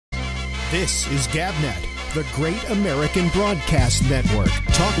This is GabNet, the Great American Broadcast Network.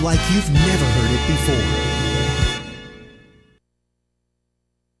 Talk like you've never heard it before.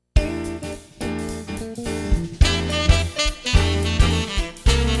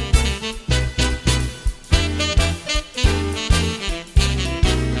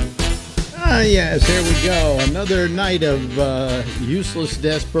 Yes, here we go. Another night of useless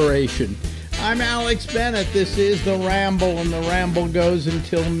desperation. I'm Alex Bennett. This is the Ramble, and the Ramble goes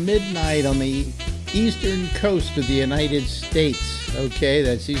until midnight on the eastern coast of the United States. Okay,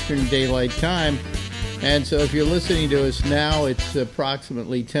 that's Eastern Daylight Time. And so if you're listening to us now, it's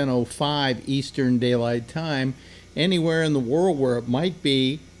approximately 10:05 Eastern Daylight Time. Anywhere in the world where it might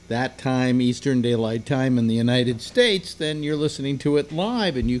be that time, Eastern Daylight Time in the United States, then you're listening to it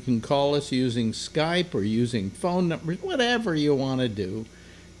live, and you can call us using Skype or using phone numbers, whatever you want to do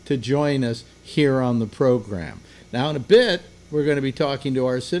to join us here on the program. Now, in a bit, we're going to be talking to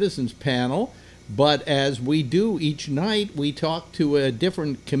our citizens panel, but as we do each night, we talk to a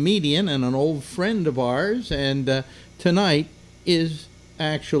different comedian and an old friend of ours, and tonight is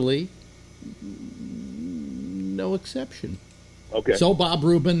actually no exception. Okay. So, Bob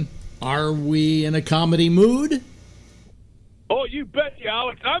Rubin, are we in a comedy mood? Oh, you bet you,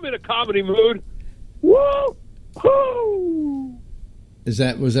 Alex. I'm in a comedy mood. Woo! Hoo! Was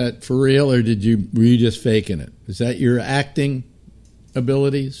that for real, or were you just faking it? Is that your acting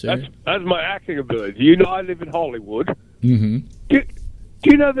abilities? Sir? That's my acting ability. You know I live in Hollywood. Mm-hmm. Do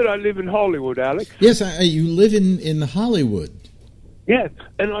you know that I live in Hollywood, Alex? Yes, you live in Hollywood. Yes,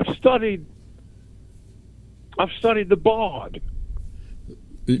 and I've studied the Bard.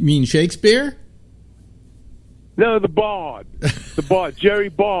 You mean Shakespeare? No, the Bard. The Bard, Jerry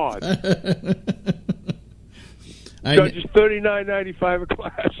Bard. Charges $39.95 a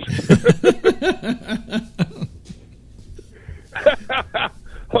class.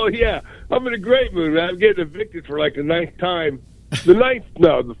 Oh yeah, I'm in a great mood, man. I'm getting evicted for like the ninth time. The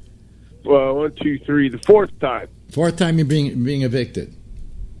fourth time. Fourth time you're being evicted.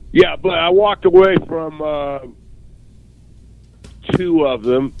 Yeah, but I walked away from two of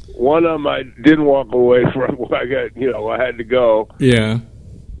them. One of them I didn't walk away from. I had to go. Yeah.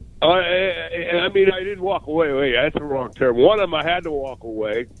 I mean, I didn't walk away. Wait, that's the wrong term. One of them I had to walk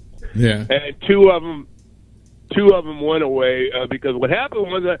away. Yeah. And two of them went away because what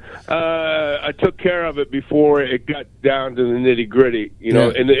happened was that I took care of it before it got down to the nitty gritty. You know,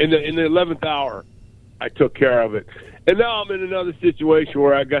 in the 11th hour, I took care of it. And now I'm in another situation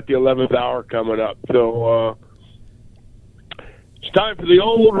where I got the 11th hour coming up. So it's time for the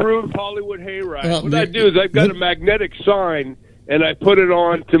old Rube Hollywood hayride. Well, what I do is I've got a magnetic sign, and I put it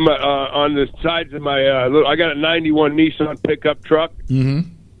on to my on the sides of my. I got a '91 Nissan pickup truck. Mm-hmm.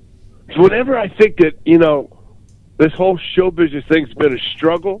 So whenever I think that this whole show business thing's been a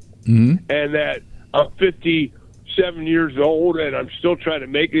struggle, mm-hmm. and that I'm 57 years old and I'm still trying to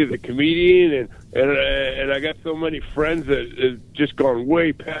make it as a comedian, and I got so many friends that have just gone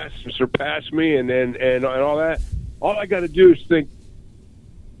way past and surpassed me, and all that. All I got to do is think,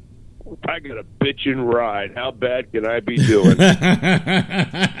 I got a bitchin' ride. How bad can I be doing?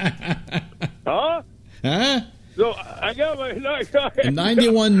 Huh? So I got my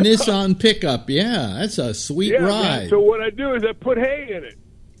 91 Nissan pickup. Yeah, that's a sweet ride. Man. So what I do is I put hay in it.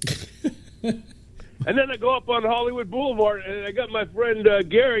 And then I go up on Hollywood Boulevard, and I got my friend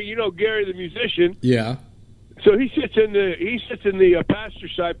Gary. You know Gary, the musician. Yeah. So he sits in the passenger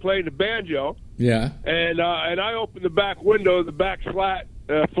side playing the banjo. Yeah. And I open the back window, that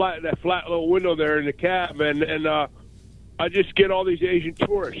flat little window there in the cab, and I just get all these Asian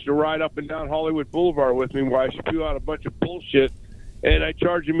tourists to ride up and down Hollywood Boulevard with me while I spew out a bunch of bullshit, and I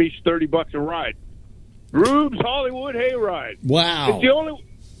charge them each $30 a ride. Rube's Hollywood hayride. Wow.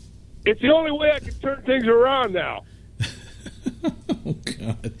 It's the only way I can turn things around now. Oh,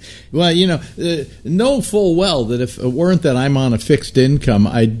 God. Well, know full well that if it weren't that I'm on a fixed income,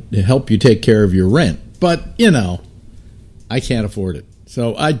 I'd help you take care of your rent. But, I can't afford it.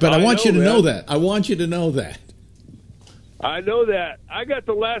 So, I want you to know that. I want you to know that. I know that. I got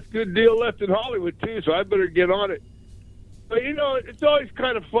the last good deal left in Hollywood, too, so I better get on it. But, it's always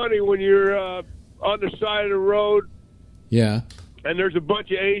kind of funny when you're on the side of the road. Yeah. And there's a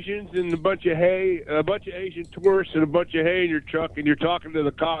bunch of Asians and a bunch of hay, a bunch of Asian tourists and a bunch of hay in your truck, and you're talking to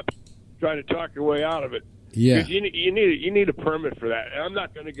the cops, trying to talk your way out of it. Yeah. You need a permit for that. And I'm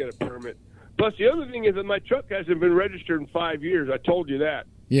not going to get a permit. Plus, the other thing is that my truck hasn't been registered in 5 years. I told you that.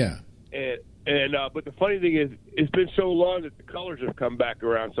 Yeah. But the funny thing is, it's been so long that the colors have come back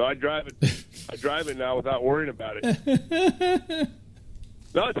around. So I drive it. I drive it now without worrying about it.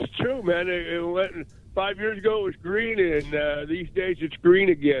 No, it's true, man. 5 years ago it was green, and these days it's green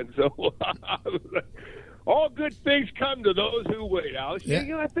again. So all good things come to those who wait, Alex. Yeah.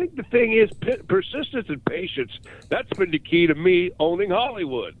 You know, I think the thing is persistence and patience. That's been the key to me owning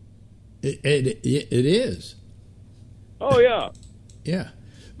Hollywood. It is. Oh, yeah. Yeah.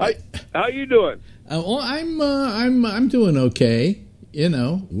 How you doing? Well, I'm doing okay. You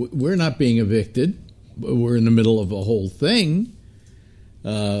know, we're not being evicted. We're in the middle of a whole thing.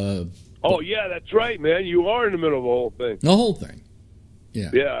 Oh, yeah, that's right, man. You are in the middle of the whole thing. The whole thing. Yeah.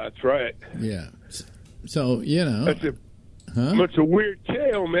 Yeah, that's right. Yeah. So, you know. That's a weird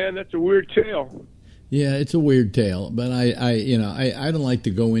tale, man. That's a weird tale. Yeah, it's a weird tale, but I don't like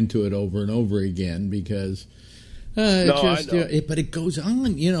to go into it over and over again because but it goes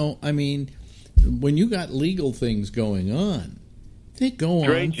on. You know, I mean, when you got legal things going on, they go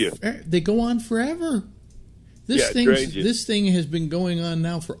on. They go on forever. This thing has been going on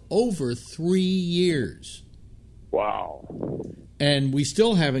now for over 3 years. Wow. And we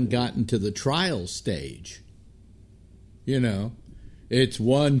still haven't gotten to the trial stage. You know, it's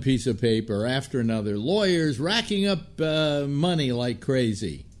one piece of paper after another. Lawyers racking up money like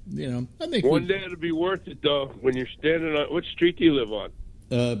crazy. You know, I think one day it'll be worth it, though, when you're standing on. What street do you live on?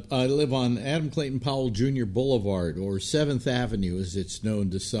 I live on Adam Clayton Powell Jr. Boulevard, or 7th Avenue, as it's known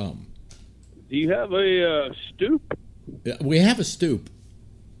to some. Do you have a stoop? We have a stoop.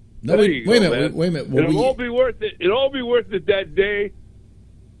 No, wait a minute. Well, it'll all be worth it. It'll all be worth it that day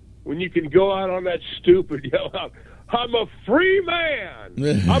when you can go out on that stoop and yell out, "I'm a free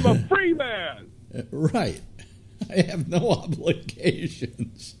man! I'm a free man!" Right. I have no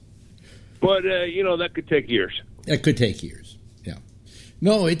obligations. But that could take years. It could take years. Yeah.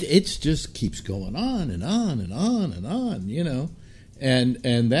 No, it's just keeps going on and on and on and on. You know.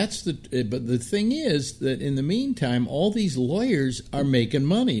 And that's but the thing is that in the meantime, all these lawyers are making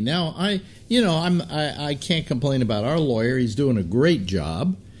money. Now, I can't complain about our lawyer. He's doing a great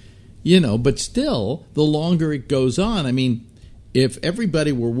job, but still, the longer it goes on, I mean, if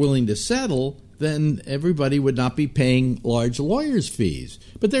everybody were willing to settle, then everybody would not be paying large lawyers' fees.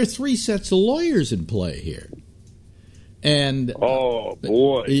 But there are 3 sets of lawyers in play here. And oh,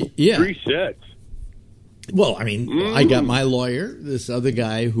 boy. Yeah. 3 sets. Well, I mean, I got my lawyer, this other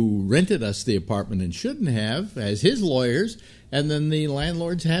guy who rented us the apartment and shouldn't have, has his lawyers, and then the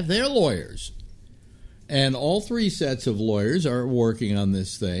landlords have their lawyers. And all 3 sets of lawyers are working on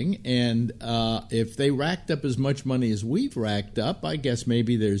this thing, and if they racked up as much money as we've racked up, I guess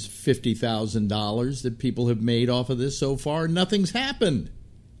maybe there's $50,000 that people have made off of this so far. Nothing's happened.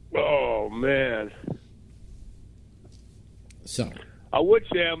 Oh, man. So I would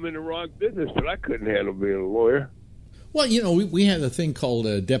say I'm in the wrong business, but I couldn't handle being a lawyer. Well, we had a thing called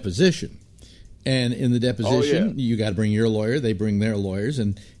a deposition. And in the deposition, you got to bring your lawyer. They bring their lawyers.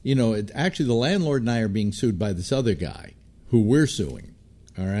 And, actually the landlord and I are being sued by this other guy who we're suing.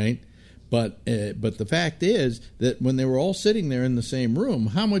 All right. But the fact is that when they were all sitting there in the same room,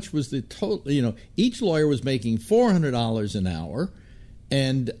 how much was the total? Each lawyer was making $400 an hour.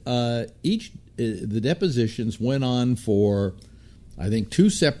 And the depositions went on for, I think,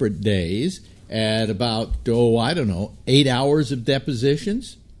 2 separate days at about, 8 hours of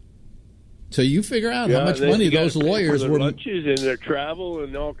depositions. So you figure out how much money those lawyers were. Lunches and their travel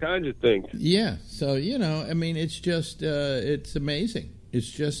and all kinds of things. Yeah. So, it's just, it's amazing. It's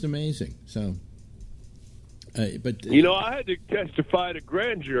just amazing. So, but. I had to testify to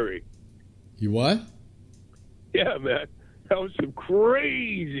grand jury. You what? Yeah, man. That was some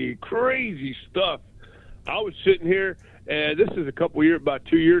crazy, crazy stuff. I was sitting here, and this is about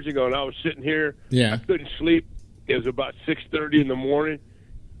 2 years ago, and I was sitting here. Yeah. I couldn't sleep. It was about 6:30 in the morning.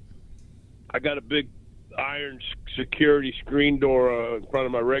 I got a big iron security screen door in front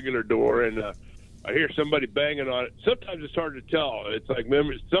of my regular door, and I hear somebody banging on it. Sometimes it's hard to tell. It's like,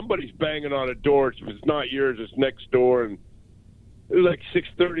 remember, somebody's banging on a door. If it's not yours, it's next door. And it was like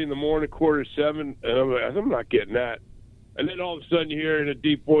 6:30 in the morning, 6:45, and I'm like, I'm not getting that. And then all of a sudden you hear in a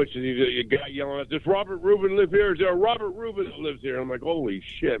deep voice, and a guy yelling out, "Does Robert Rubin live here? Is there a Robert Rubin that lives here?" I'm like, holy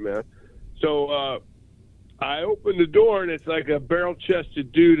shit, man. So I opened the door, and it's like a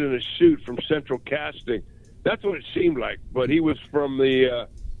barrel-chested dude in a suit from Central Casting. That's what it seemed like, but he was from the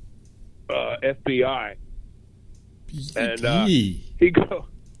FBI. And he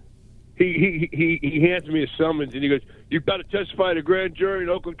hands me a summons, and he goes, "You've got to testify to grand jury in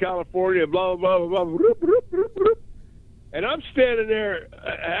Oakland, California, blah, blah, blah, blah, blah." And I'm standing there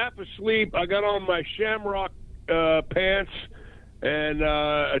half asleep. I got on my Shamrock pants and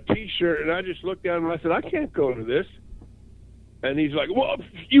a T-shirt, and I just looked down and I said, "I can't go to this." And he's like, "Well,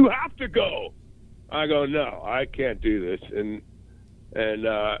 you have to go." I go, "No, I can't do this." And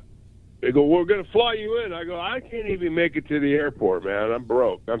They go, we're going to fly you in. I go, I can't even make it to the airport, man. I'm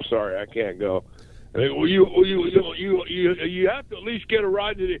broke. I'm sorry, I can't go. And they go, well, you have to at least get a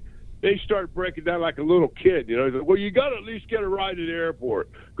ride to the. They start breaking down like a little kid, you know. He's like, well, you got to at least get a ride to the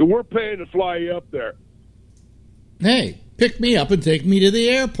airport because we're paying to fly you up there. Hey, pick me up and take me to the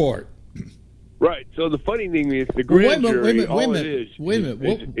airport. Right. So the funny thing is, the grand jury, wait a minute.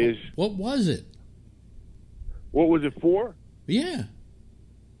 What was it? What was it for? Yeah.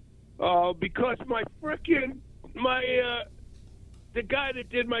 Because the guy that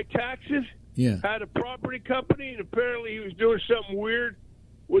did my taxes had a property company, and apparently he was doing something weird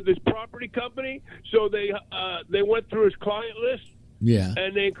with his property company. So they went through his client list,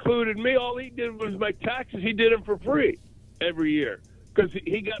 and they included me. All he did was my taxes. He did them for free every year because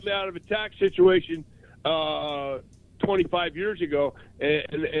he got me out of a tax situation 25 years ago,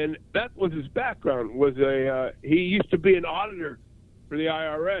 and that was his background. He used to be an auditor for the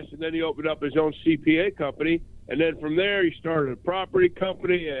IRS, and then he opened up his own CPA company, and then from there he started a property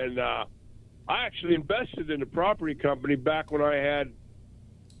company, and I actually invested in the property company back when I had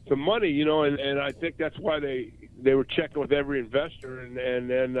some money, you know, and I think that's why they were checking with every investor, and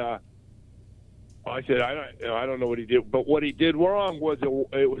then I said I don't know what he did, but what he did wrong was it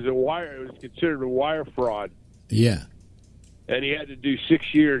was considered a wire fraud. Yeah, and he had to do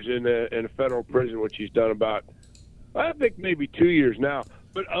 6 years in a federal prison, which he's done about. I think maybe 2 years now.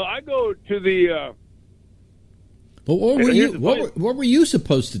 But I go to the. But what were you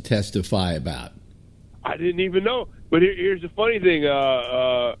supposed to testify about? I didn't even know. But here's the funny thing.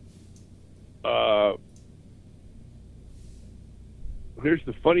 Here's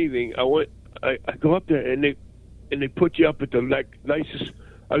the funny thing. I go up there and they put you up at the nicest.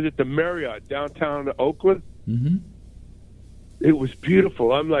 I was at the Marriott downtown Oakland. Mm-hmm. It was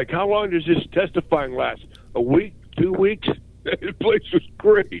beautiful. I'm like, how long does this testifying last? A week? 2 weeks? The place was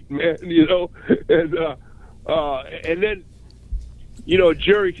great, man, you know. And then, you know, a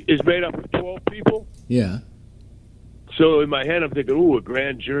jury is made up of 12 people. Yeah. So in my head, I'm thinking, ooh, a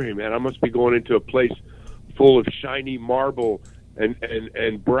grand jury, man. I must be going into a place full of shiny marble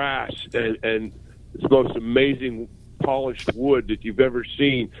and brass and the most amazing polished wood that you've ever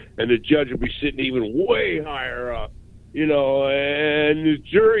seen. And the judge will be sitting even way higher up. You know, and the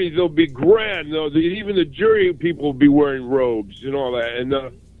jury, they'll be grand. Even the jury people will be wearing robes and all that. And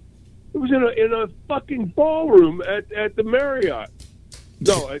it was in a fucking ballroom at the Marriott.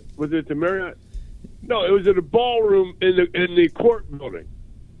 No, was it the Marriott? No, it was in a ballroom in the court building.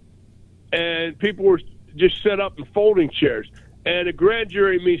 And people were just set up in folding chairs. And a grand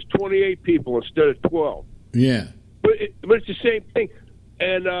jury means 28 people instead of 12. Yeah. But it's the same thing.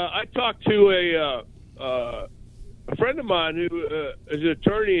 And I talked to a friend of mine who is an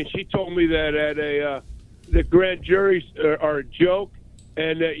attorney, and she told me that the grand juries are a joke,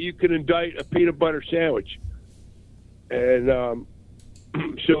 and that you can indict a peanut butter sandwich. And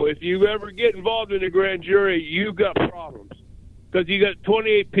so if you ever get involved in a grand jury, you've got problems because you got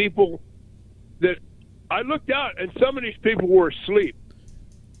 28 people that I looked out, and some of these people were asleep.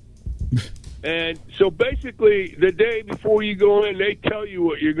 And so basically, the day before you go in, they tell you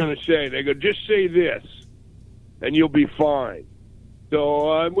what you're going to say. They go, just say this, and you'll be fine. So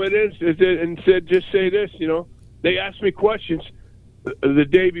I went in and said, just say this, you know. They asked me questions the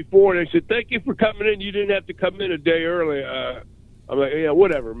day before, and they said, thank you for coming in. You didn't have to come in a day early. I'm like, yeah,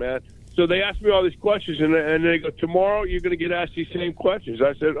 whatever, man. So they asked me all these questions, and they go, tomorrow you're going to get asked these same questions.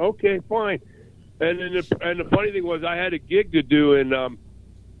 I said, okay, fine. And then the funny thing was I had a gig to do in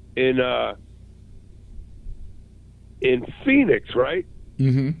Phoenix, right?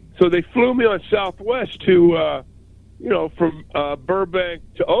 Mm-hmm. So they flew me on Southwest to, from Burbank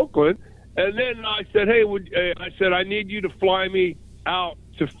to Oakland. And then I said, hey, I need you to fly me out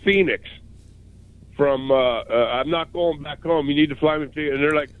to Phoenix from, I'm not going back home. You need to fly me to Phoenix. And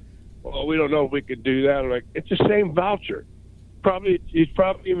they're like, well, we don't know if we could do that. I'm like, it's the same voucher. It's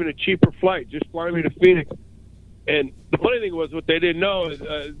probably even a cheaper flight. Just fly me to Phoenix. And the funny thing was, what they didn't know is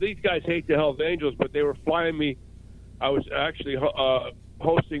these guys hate the Hells Angels, but they were flying me. I was actually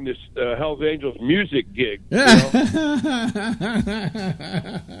hosting this Hells Angels music gig. You know?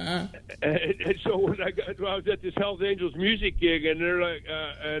 and so when I was at this Hells Angels music gig, and they're like,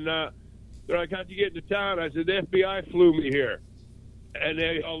 how'd you get into town? I said, the FBI flew me here. And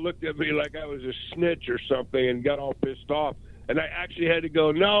they all looked at me like I was a snitch or something and got all pissed off. And I actually had to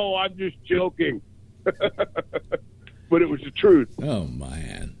go, no, I'm just joking. But it was the truth. Oh,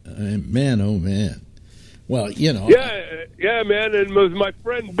 man. Man, oh, man. Well, you know. Yeah, man. And it was my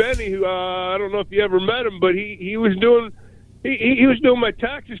friend Benny, who I don't know if you ever met him, but he was doing my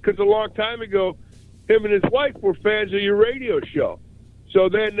taxes because a long time ago, him and his wife were fans of your radio show. So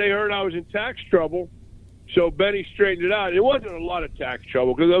then they heard I was in tax trouble. So Benny straightened it out. It wasn't a lot of tax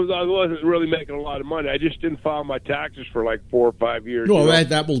trouble because I wasn't really making a lot of money. I just didn't file my taxes for like 4 or 5 years. Well,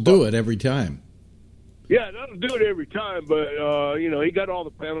 that will do it every time. Yeah, that'll do it every time. But, he got all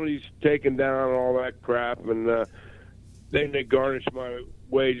the penalties taken down and all that crap. And then they garnished my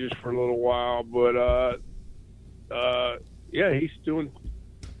wages for a little while. But, he's doing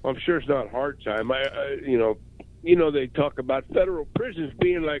 – I'm sure it's not a hard time. They talk about federal prisons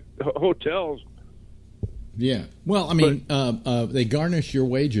being like hotels. Yeah. Well, I mean, they garnish your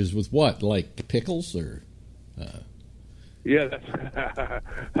wages with what? Like pickles or? Yeah,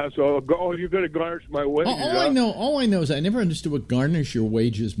 that's all. Oh, you're going to garnish my wages? All I know is I never understood what garnish your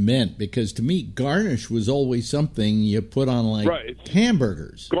wages meant, because to me, garnish was always something you put on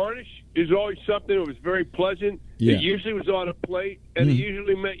hamburgers. Garnish is always something that was very pleasant. Yeah. It usually was on a plate, and it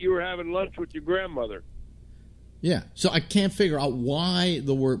usually meant you were having lunch with your grandmother. Yeah, so I can't figure out where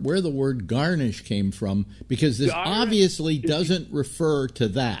the word garnish came from, because this obviously doesn't refer to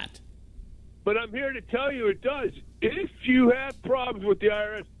that. But I'm here to tell you it does. If you have problems with the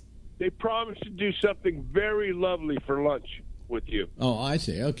IRS, they promise to do something very lovely for lunch with you. Oh, I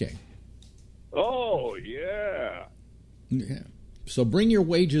see. Okay. Oh, yeah. Yeah. So bring your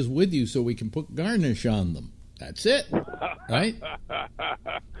wages with you so we can put garnish on them. That's it, right?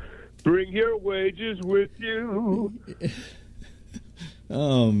 Bring your wages with you.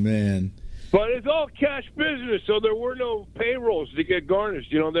 Oh, man. But it's all cash business, so there were no payrolls to get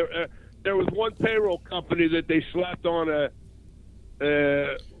garnished. There was one payroll company that they slapped on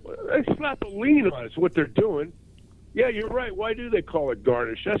they slapped a lien on. It's what they're doing. Yeah, you're right. Why do they call it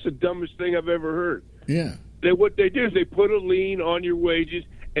garnish? That's the dumbest thing I've ever heard. Yeah. What they do is they put a lien on your wages,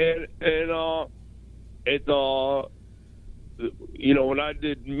 and when I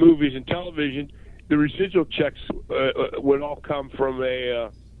did movies and television, the residual checks would all come from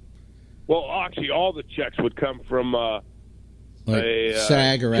actually all the checks would come from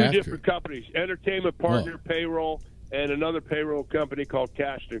SAG or two after. different companies, Entertainment Partner Payroll and another payroll company called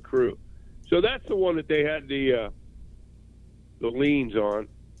Cast and Crew. So that's the one that they had the liens on.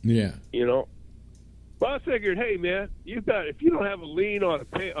 Yeah. Well, I figured, hey man, if you don't have a lien on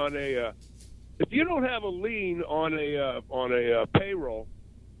if you don't have a lien on a payroll,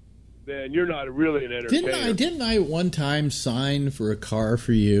 then you're not really an entertainer. Didn't I at one time sign for a car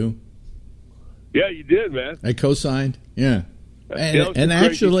for you? Yeah, you did, man. I co-signed. Yeah, and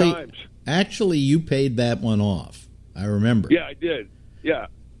actually, you paid that one off. I remember. Yeah, I did. Yeah,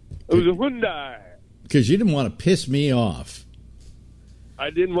 it was a Hyundai. Because you didn't want to piss me off. I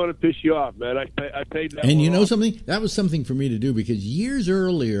didn't want to piss you off, man. I paid that. And you know off. something? That was something for me to do, because years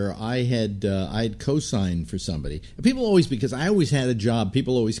earlier I had co-signed for somebody. And people always, because I always had a job,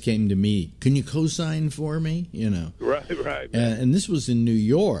 people always came to me. Can you co-sign for me? Right. And this was in New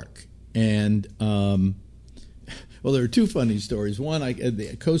York, and well, there are two funny stories. One, I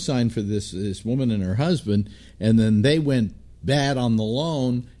co-signed for this woman and her husband, and then they went bad on the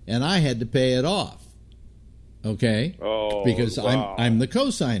loan, and I had to pay it off. Okay? Oh, because wow. I'm the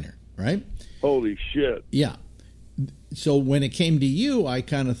co-signer, right? Holy shit. Yeah. So when it came to you, I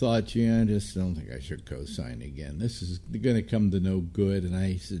kind of thought, I just don't think I should co-sign again. This is going to come to no good. And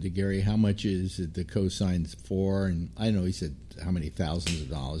I said to Gary, how much is it the co-signs for? And I know he said, how many thousands of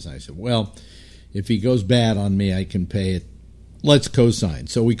dollars? And I said, well, if he goes bad on me, I can pay it. Let's co-sign.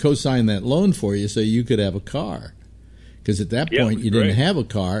 So we co-signed that loan for you so you could have a car. Because at that point, you didn't have a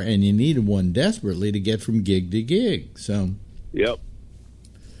car, and you needed one desperately to get from gig to gig. So,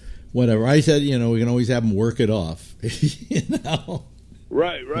 whatever. I said, we can always have them work it off.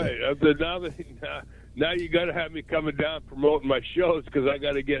 Right. Now you got to have me coming down promoting my shows because I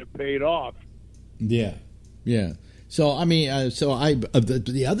got to get it paid off. Yeah. So I mean,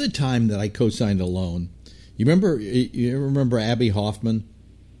 the other time that I co-signed a loan, you remember Abby Hoffman?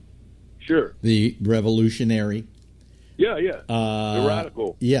 Sure. The revolutionary. Yeah. The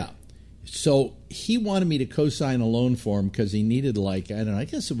radical. Yeah. So he wanted me to co-sign a loan for him because he needed I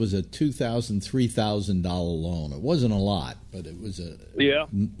guess it was a $2,000, $3,000 loan. It wasn't a lot, but it was a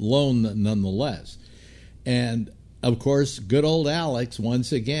loan nonetheless. And, of course, good old Alex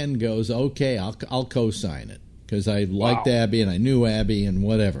once again goes, okay, I'll co-sign it because I liked Abby and I knew Abby and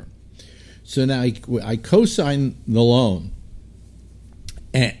whatever. So now I co-signed the loan,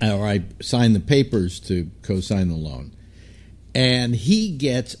 or I signed the papers to co-sign the loan. And he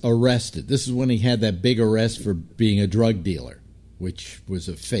gets arrested. This is when he had that big arrest for being a drug dealer, which was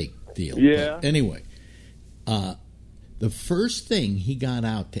a fake deal. Yeah. But anyway, the first thing he got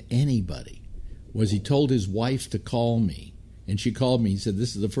out to anybody was he told his wife to call me. And she called me. He said,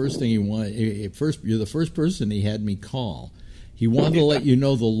 this is the first thing he wanted. You're the first person he had me call. He wanted to let you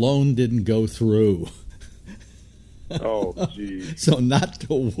know the loan didn't go through. Oh, geez. So not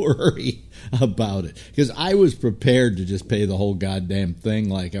to worry about it. Because I was prepared to just pay the whole goddamn thing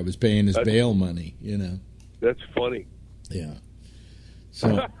like I was paying his bail money, you know. That's funny. Yeah.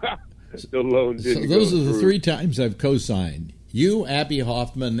 So, the loan didn't go those are the through. 3 times I've co-signed. You, Abby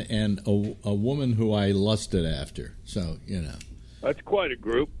Hoffman, and a woman who I lusted after. So, you know. That's quite a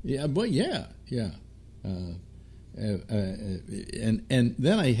group. Yeah, but yeah. And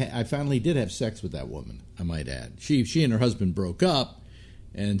then I finally did have sex with that woman, I might add. She and her husband broke up,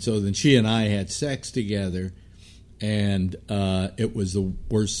 and so then she and I had sex together, and it was the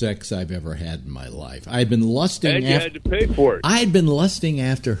worst sex I've ever had in my life. I'd been lusting And you had to pay for it. I'd been lusting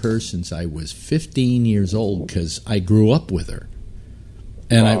after her since I was 15 years old because I grew up with her,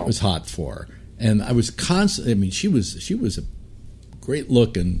 and I was hot for her. And I was constantly, I mean, she was a great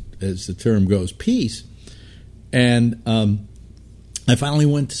looking, as the term goes, piece. And I finally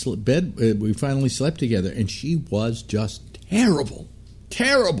went to bed. We finally slept together, and she was just terrible.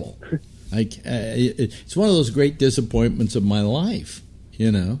 It's one of those great disappointments of my life, you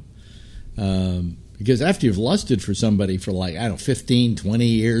know. Because after you've lusted for somebody for 15, 20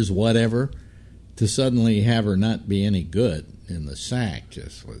 years, whatever, to suddenly have her not be any good in the sack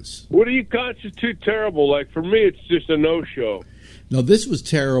just was... What do you constitute terrible? Like, for me, it's just a no-show. No, this was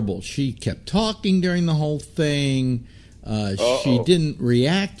terrible. She kept talking during the whole thing. She didn't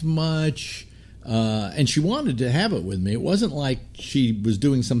react much. And she wanted to have it with me. It wasn't like she was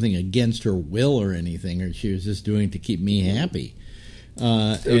doing something against her will or anything, or she was just doing it to keep me happy.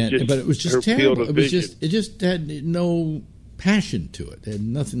 But it was just terrible. It just had no passion to it. It had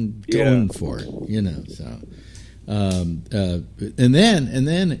nothing going for it, you know. So, and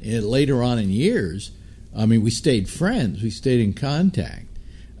then later on in years, I mean, we stayed friends. We stayed in contact.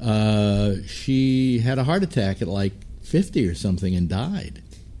 She had a heart attack at 50 or something and died.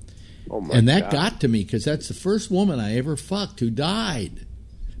 Oh my and that God. got to me because that's the first woman I ever fucked who died.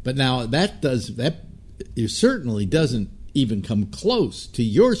 But now it certainly doesn't even come close to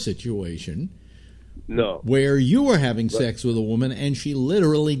your situation. No. Where you were having sex with a woman and she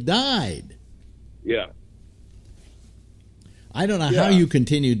literally died. Yeah. I don't know how you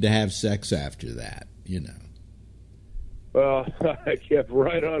continued to have sex after that, you know. Well, I kept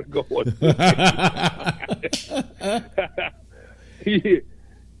right on going.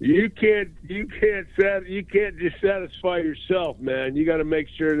 You can't just satisfy yourself, man. You got to make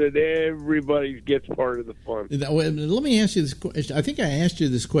sure that everybody gets part of the fun. Let me ask you this question. I think I asked you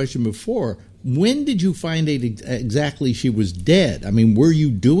this question before. When did you find out exactly she was dead? I mean, were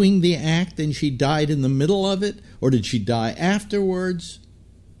you doing the act and she died in the middle of it, or did she die afterwards?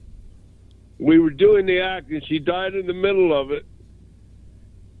 We were doing the act and she died in the middle of it.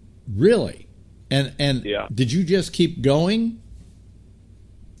 Really? And yeah. Did you just keep going?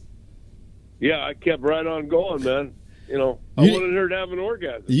 Yeah, I kept right on going, man. You know, I wanted her to have an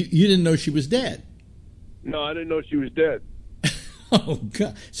orgasm. You didn't know she was dead? No, I didn't know she was dead. Oh,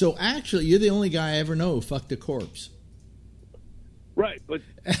 God. So, actually, you're the only guy I ever know who fucked a corpse. Right, but,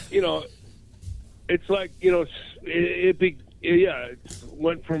 you know, it's like, you know, it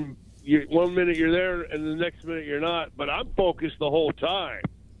went from 1 minute you're there and the next minute you're not, but I'm focused the whole time.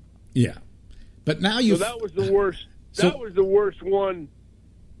 Yeah. But now you... So that was the worst. That was the worst one.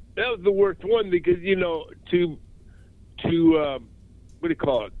 That was the worst one because, you know, to what do you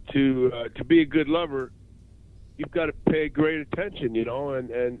call it? To be a good lover, you've got to pay great attention, you know,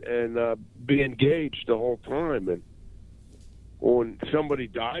 and be engaged the whole time. And when somebody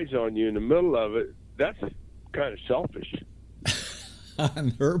dies on you in the middle of it, that's kind of selfish. On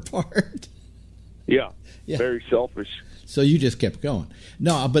her part? Yeah, very selfish. So you just kept going.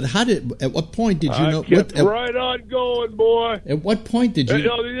 No, but at what point did you know? I kept right on going, boy. At what point did you?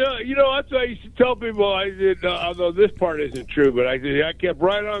 You know, that's what I used to tell people. I said, although this part isn't true, but I said, I kept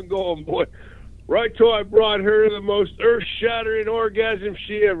right on going, boy. Right till I brought her the most earth-shattering orgasm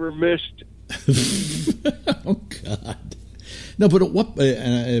she ever missed. Oh, God. No, but at what,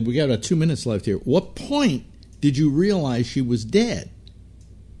 we got about 2 minutes left here. What point did you realize she was dead?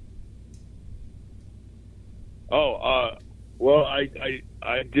 Well, I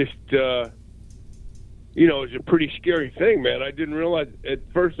just, you know, it was a pretty scary thing, man. I didn't realize at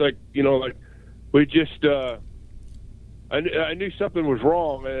first, we just, I knew something was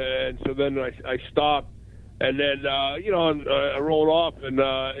wrong, and so then I stopped, and then, you know, I rolled off, and,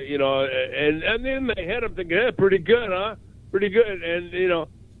 you know, and then they had them thinking, pretty good, huh? Pretty good, and, you know,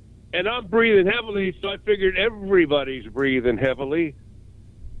 and I'm breathing heavily, so I figured everybody's breathing heavily,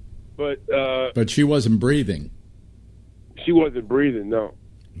 but she wasn't breathing. She wasn't breathing, no.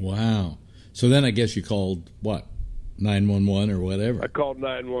 Wow. So then I guess you called, what, 911 or whatever. I called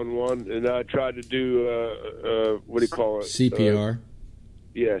 911, and I tried to do what do you call it? CPR.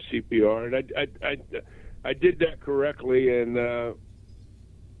 Yeah, CPR, and I did that correctly, and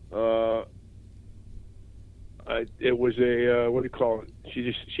it was a what do you call it?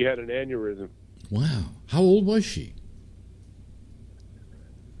 She had an aneurysm. Wow, how old was she?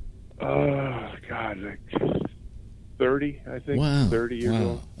 Oh God, like 30, I think. Wow, 30 years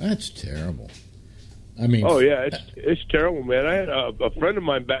old. That's terrible. I mean, oh yeah, it's terrible, man. I had a friend of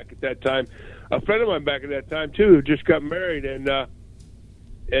mine back at that time. A friend of mine back at that time too, who just got married, and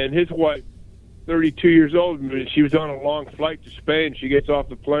his wife, 32 years old. She was on a long flight to Spain. She gets off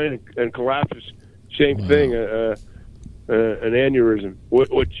the plane and collapses. Same thing, an aneurysm,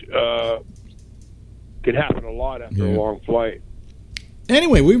 which can happen a lot after a long flight.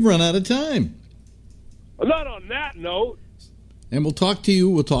 Anyway, we've run out of time. Well, not on that note. And we'll talk to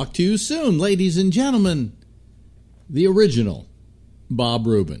you soon, ladies and gentlemen. The original Bob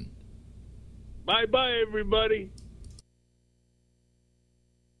Rubin. Bye-bye, everybody.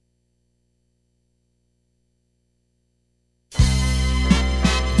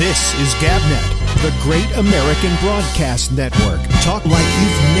 This is GabNet, the Great American Broadcast Network. Talk like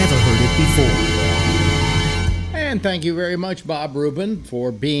you've never heard it before. And thank you very much, Bob Rubin,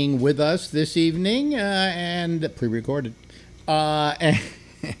 for being with us this evening and pre-recorded. And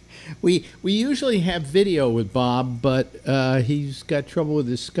we usually have video with Bob, but he's got trouble with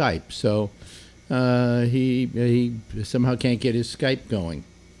his Skype, so he somehow can't get his Skype going.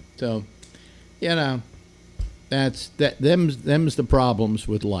 So, you know. Them's the problems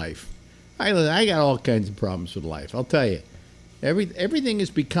with life. I got all kinds of problems with life. I'll tell you, everything is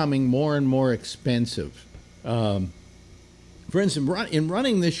becoming more and more expensive. For instance, in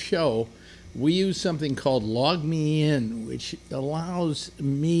running this show, we use something called Log Me In, which allows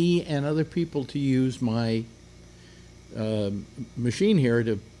me and other people to use my machine here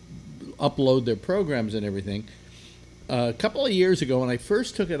to upload their programs and everything. A couple of years ago, when I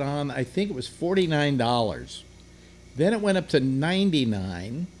first took it on, I think it was $49. Then it went up to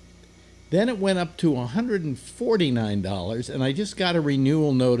 $99. Then it went up to $149, and I just got a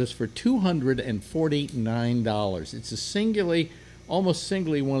renewal notice for $249. It's almost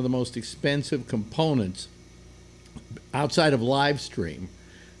singly one of the most expensive components outside of live stream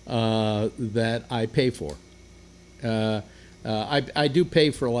that I pay for. I do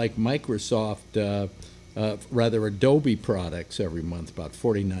pay for like Microsoft, rather Adobe products every month, about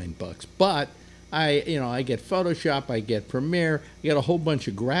 $49. But I get Photoshop, I get Premiere, I get a whole bunch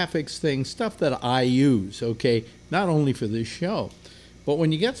of graphics things, stuff that I use, okay, not only for this show. But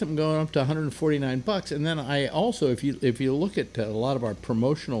when you get something going up to $149, and then I also, if you look at a lot of our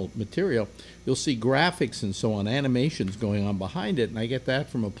promotional material, you'll see graphics and so on, animations going on behind it, and I get that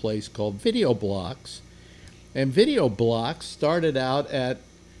from a place called Video Blocks. And Video Blocks started out at,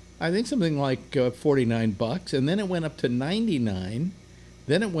 I think, something like $49, and then it went up to $99.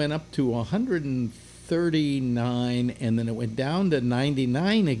 Then it went up to $139, and then it went down to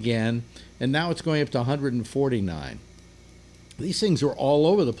 $99 again, and now it's going up to $149. These things are all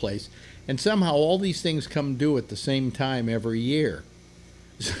over the place, and somehow all these things come due at the same time every year.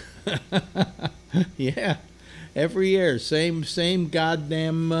 Yeah, every year, same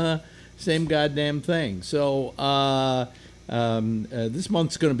goddamn thing. So this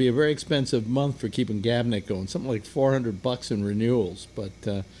month's going to be a very expensive month for keeping GabNet going, something like $400 in renewals. But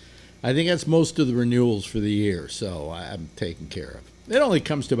I think that's most of the renewals for the year, so I'm taken care of. It only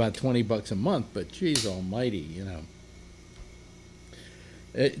comes to about $20 a month, but geez almighty, you know.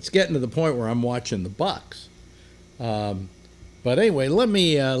 It's getting to the point where I'm watching the Bucks. But anyway, let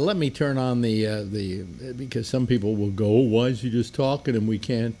me turn on the because some people will go, oh, why is he just talking and we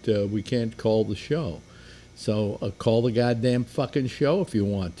can't call the show. So call the goddamn fucking show if you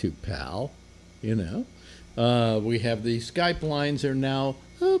want to, pal. You know, we have the Skype lines are now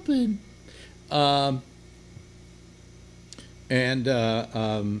open. And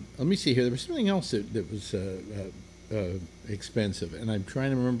let me see here. There was something else that was expensive, and I'm trying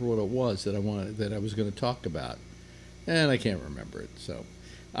to remember what it was that I was going to talk about, and I can't remember it. So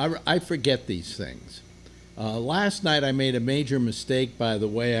I forget these things. Last night I made a major mistake, by the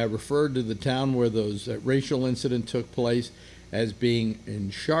way. I referred to the town where those racial incident took place as being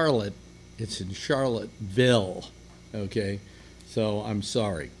in Charlotte. It's in Charlottesville, okay? So I'm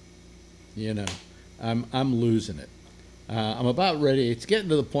sorry. You know, I'm losing it. I'm about ready. It's getting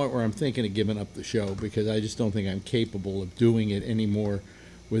to the point where I'm thinking of giving up the show because I just don't think I'm capable of doing it anymore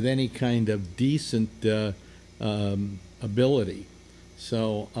with any kind of decent ability.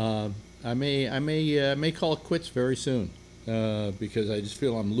 So I may call it quits very soon because I just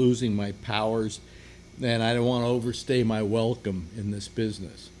feel I'm losing my powers and I don't want to overstay my welcome in this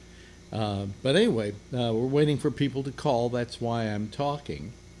business. But anyway, we're waiting for people to call. That's why I'm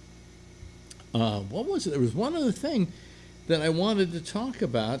talking. What was it? There was one other thing that I wanted to talk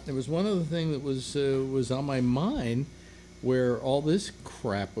about. There was one other thing that was on my mind where all this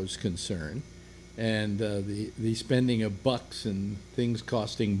crap was concerned, and the spending of bucks and things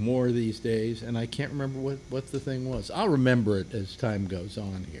costing more these days. And I can't remember what the thing was. I'll remember it as time goes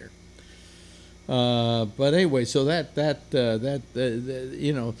on here. But anyway, so that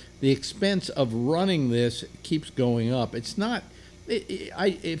you know, the expense of running this keeps going up. It's not.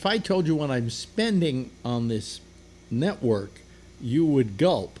 If I told you what I'm spending on this network, you would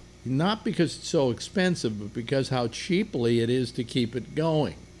gulp. Not because it's so expensive, but because how cheaply it is to keep it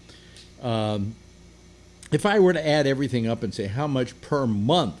going. If I were to add everything up and say how much per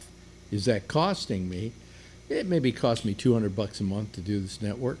month is that costing me, it maybe cost me $200 a month to do this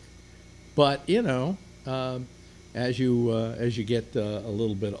network. But you know, as you get a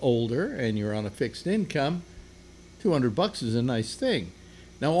little bit older and you're on a fixed income, $200 is a nice thing.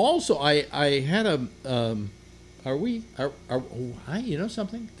 Now, also, I had a. You know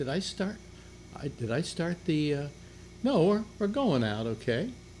something? Did I start the? No, we're going out.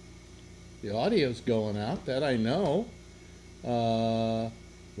 Okay. The audio's going out. That I know.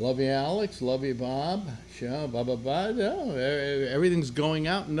 Love you, Alex. Love you, Bob. Sure, blah, blah, blah. No, everything's going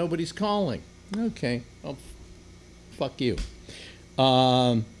out and nobody's calling. Okay. Well, fuck you.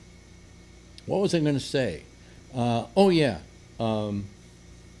 What was I going to say? Oh, yeah. Oh,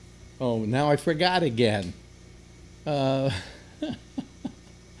 now I forgot again. It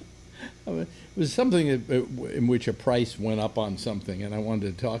was something in which a price went up on something, and I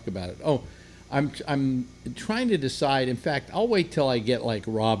wanted to talk about it. Oh, I'm trying to decide. In fact, I'll wait till I get like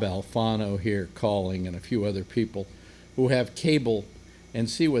Rob Alfano here calling and a few other people who have cable and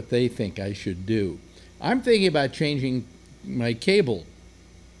see what they think I should do. I'm thinking about changing my cable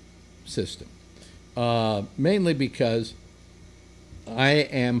system, mainly because I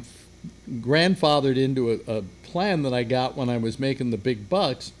am grandfathered into a plan that I got when I was making the big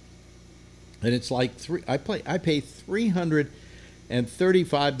bucks, and it's like I pay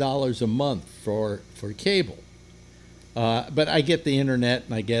 $335 a month for cable, but I get the internet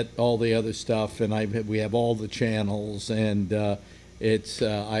and I get all the other stuff, and we have all the channels, and there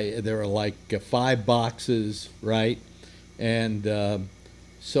are like 5 boxes, right? And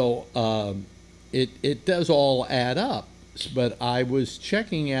so it does all add up. But I was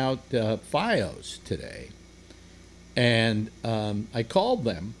checking out FiOS today, and I called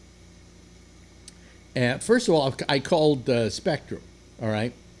them. And first of all, I called Spectrum, all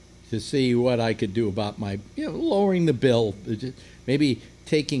right, to see what I could do about my, lowering the bill, maybe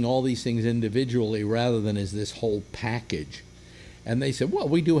taking all these things individually rather than as this whole package. And they said, well,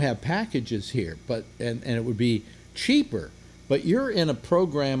 we do have packages here, but and it would be cheaper. But you're in a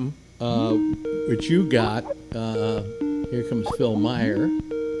program which you got. Here comes Phil Meyer.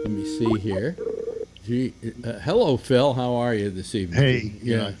 Let me see here. Hello, Phil. How are you this evening? Hey,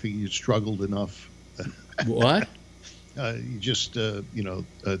 yeah, I think you struggled enough. What? You just,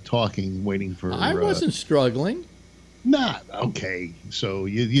 talking, waiting for. I wasn't struggling. Not okay. So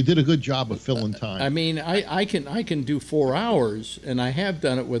you did a good job of filling time. I mean, I can do 4 hours, and I have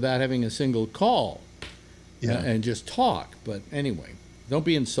done it without having a single call, and just talk. But anyway, don't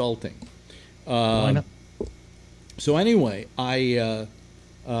be insulting. Why not? So anyway, I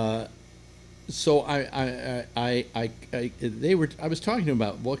was talking to them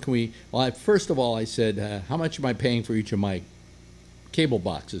about what can we. Well, first of all, I said, how much am I paying for each of my cable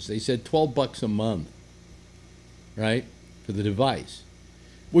boxes? They said $12 a month, right, for the device,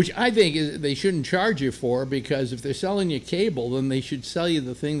 which I think they shouldn't charge you for, because if they're selling you cable, then they should sell you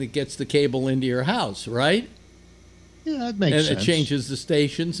the thing that gets the cable into your house, right? Yeah, that makes sense. And it changes the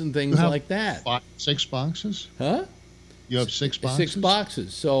stations and things like that. 6 boxes? Huh? You have 6 boxes? 6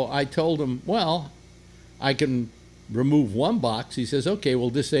 boxes. So I told him, well, I can remove 1 box. He says, okay, we'll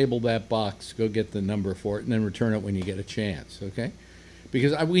disable that box. Go get the number for it and then return it when you get a chance, okay?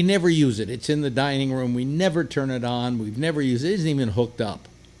 Because we never use it. It's in the dining room. We never turn it on. We've never used it. It isn't even hooked up,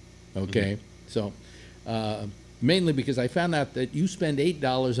 okay? So mainly because I found out that you spend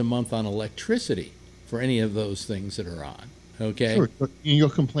 $8 a month on electricity for any of those things that are on, okay? Sure. You're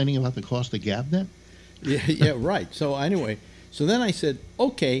complaining about the cost of GabNet? Yeah, right. So anyway, so then I said,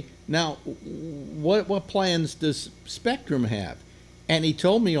 okay, now what plans does Spectrum have? And he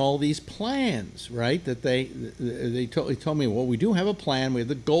told me all these plans, right? That he told me, well, we do have a plan. We have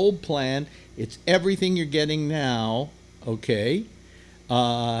the gold plan. It's everything you're getting now, okay?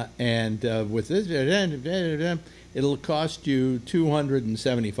 And with this, it'll cost you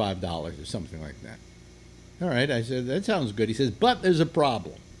 $275 or something like that. All right. I said, that sounds good. He says, but there's a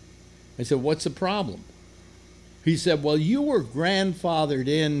problem. I said, what's the problem? He said, well, you were grandfathered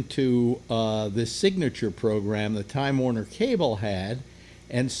into this signature program that Time Warner Cable had,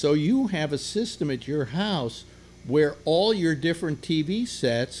 and so you have a system at your house where all your different TV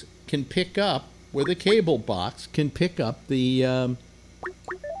sets can pick up, where the cable box can pick up the what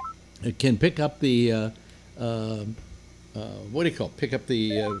do you call it? Pick up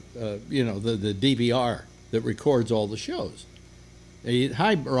the the DVR that records all the shows. Hey,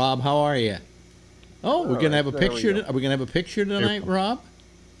 hi, Rob. How are you? Oh, we're gonna have a picture. Are we gonna have a picture tonight, Rob?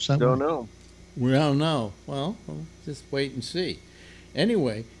 Don't know. We don't know. Well, we'll just wait and see.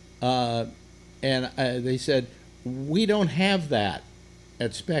 Anyway, they said we don't have that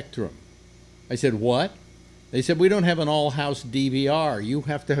at Spectrum. I said, what? They said, we don't have an all-house DVR. You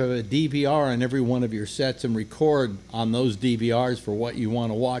have to have a DVR on every one of your sets and record on those DVRs for what you want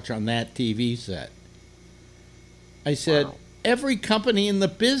to watch on that TV set. I said, wow. Every company in the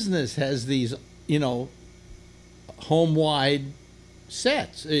business has these, home-wide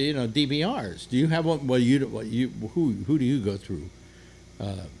sets, DVRs. Do you have one? Well, who do you go through?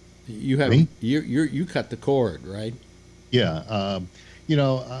 You have Me? You cut the cord, right? Yeah.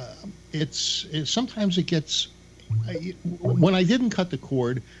 It's sometimes it gets. When I didn't cut the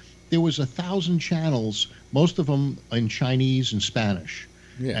cord, there was 1,000 channels, most of them in Chinese and Spanish,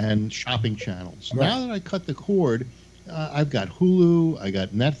 and shopping channels. Right. Now that I cut the cord, I've got Hulu, I got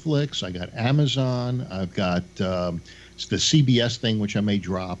Netflix, I got Amazon, I've got the CBS thing, which I may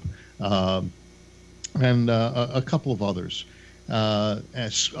drop, and a couple of others.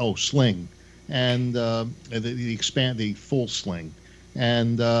 Sling, and the full Sling,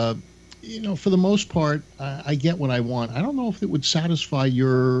 and for the most part, I get what I want. I don't know if it would satisfy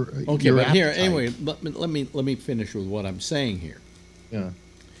your but appetite. Here anyway. Let me finish with what I'm saying here. Yeah.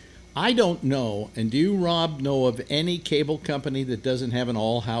 I don't know, and do you, Rob, know of any cable company that doesn't have an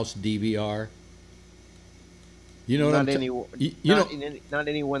all-house DVR? You know not what I'm not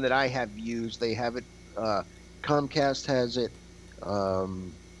anyone that I have used. They have it. Comcast has it.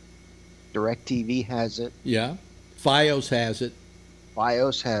 DirecTV has it. Yeah. FiOS has it.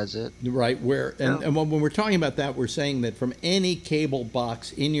 FiOS has it. Right. And when we're talking about that, we're saying that from any cable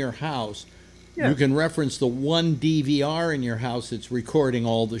box in your house, you can reference the one DVR in your house that's recording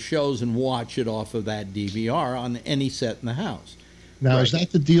all the shows and watch it off of that DVR on any set in the house. Now, is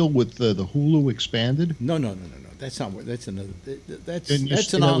that the deal with the Hulu expanded? No. That's not. That's another.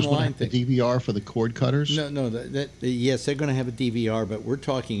 That's an online thing. The DVR for the cord cutters? No. Yes, they're going to have a DVR, but we're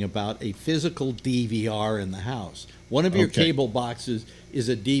talking about a physical DVR in the house. One of your cable boxes is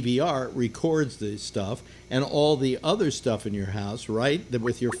a DVR, it records this stuff, and all the other stuff in your house, right?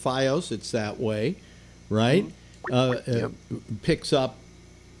 With your FiOS, it's that way, right? Picks up,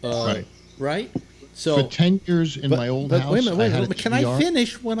 right? So for 10 years in my old house, wait a minute. Can I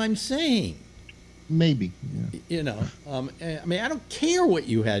finish what I'm saying? Maybe. Yeah. I don't care what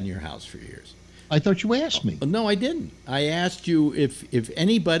you had in your house for years. I thought you asked me. No, I didn't. I asked you if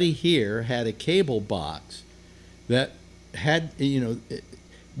anybody here had a cable box that had,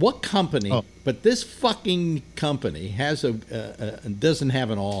 what company, but this fucking company has doesn't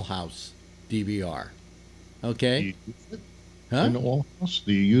have an all-house DVR, okay? In all house?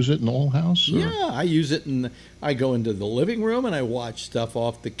 Do you use it in all house? Or? Yeah, I use it, and I go into the living room and I watch stuff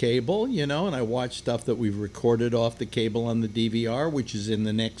off the cable, and I watch stuff that we've recorded off the cable on the DVR, which is in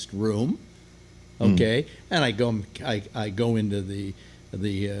the next room, okay? And I go into the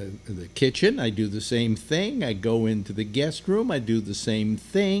kitchen. I do the same thing. I go into the guest room. I do the same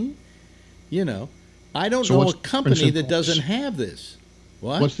thing. I don't know a company that doesn't have this.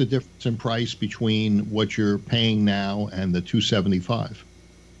 What? What's the difference in price between what you're paying now and the $275?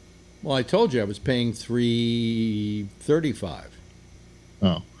 Well, I told you I was paying $335.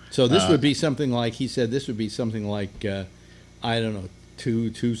 Oh, so this would be something like, he said this would be something like I don't know,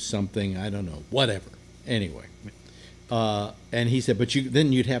 two something, I don't know, whatever. Anyway, and he said, but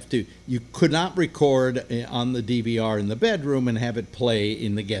you could not record on the DVR in the bedroom and have it play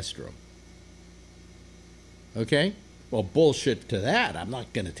in the guest room. Okay. Well, bullshit to that. I'm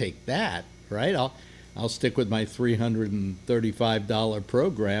not going to take that, right? I'll stick with my $335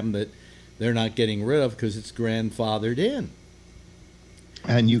 program that they're not getting rid of because it's grandfathered in.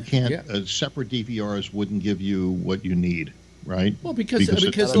 And you can't. Separate DVRs wouldn't give you what you need, right? Well, because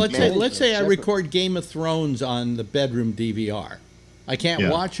let's say I record Game of Thrones on the bedroom DVR. I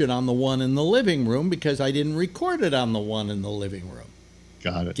can't watch it on the one in the living room because I didn't record it on the one in the living room.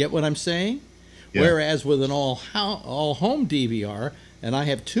 Got it. Get what I'm saying? Yeah. Whereas with an all-home DVR, and I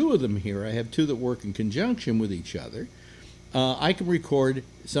have two of them here, I have two that work in conjunction with each other, I can record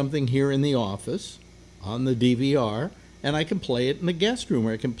something here in the office, on the DVR, and I can play it in the guest room,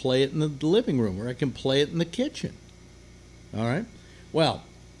 or I can play it in the living room, or I can play it in the kitchen. All right? Well,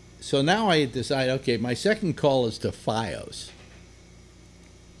 so now I decide, okay, my second call is to Fios.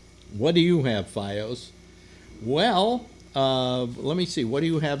 What do you have, Fios? Well, let me see. What do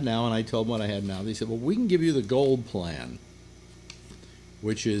you have now? And I told them what I had now. They said, well, we can give you the gold plan,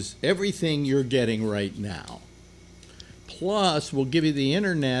 which is everything you're getting right now. Plus, we'll give you the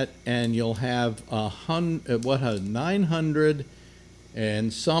internet, and you'll have 900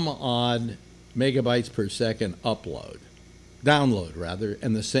 and some odd megabytes per second download rather,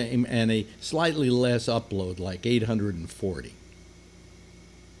 and the same, and a slightly less upload, like 840.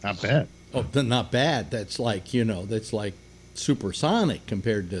 Not bad. Oh, not bad. That's like, that's like supersonic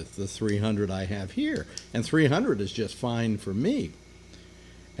compared to the 300 I have here, and 300 is just fine for me.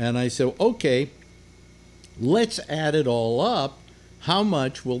 And I said, okay, let's add it all up. How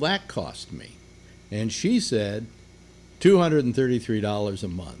much will that cost me? And she said, $233 a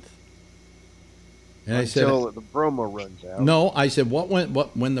month. And until the promo runs out. No, I said,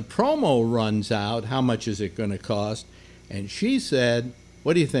 when the promo runs out, how much is it going to cost? And she said,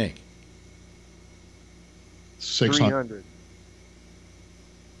 what do you think? $600.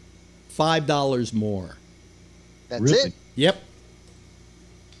 $5 more. That's Really? it? Yep.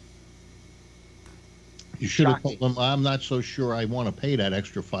 You should have told them, I'm not so sure I want to pay that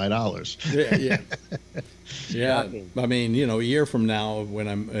extra $5. Yeah. Yeah. Shocking. I mean, a year from now, when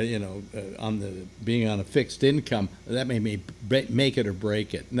I'm, being on a fixed income, that may make it or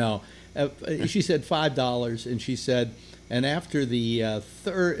break it. No, she said $5, and she said, and after the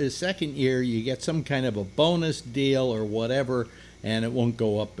second year, you get some kind of a bonus deal or whatever, and it won't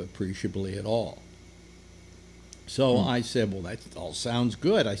go up appreciably at all. So I said, well, that all sounds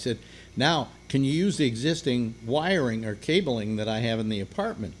good. I said, now, can you use the existing wiring or cabling that I have in the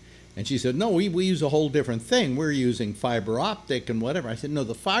apartment? And she said, no, we use a whole different thing. We're using fiber optic and whatever. I said, no,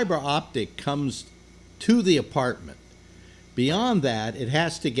 the fiber optic comes to the apartment. Beyond that, it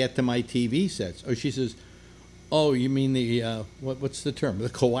has to get to my TV sets. Oh, she says, oh, you mean the, what's the term? The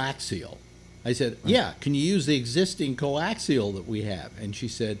coaxial. I said, yeah, can you use the existing coaxial that we have? And she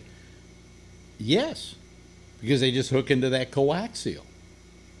said, yes, because they just hook into that coaxial.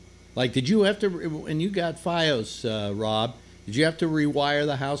 Like, did you have to, when you got Fios, Rob, did you have to rewire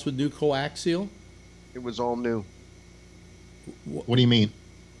the house with new coaxial? It was all new. What do you mean?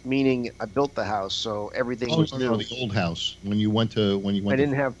 Meaning, I built the house, so everything was new. No, the old house. When you went I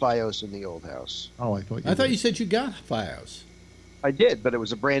didn't have Fios in the old house. Oh, I thought you you said you got Fios. I did, but it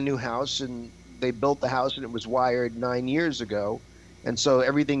was a brand new house, and they built the house, and it was wired 9 years ago, and so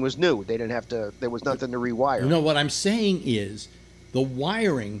everything was new. They didn't have to. There was nothing to rewire. No, what I'm saying is, the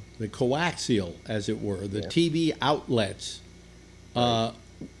wiring, the coaxial, as it were, the TV outlets,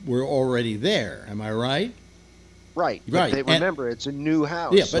 were already there. Am I right? Right. Right. But remember, it's a new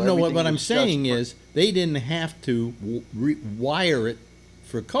house. Yeah, so but no, what I'm was saying is they didn't have to wire it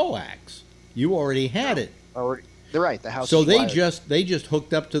for coax. You already had it. They're right. The house. So is they wired. they just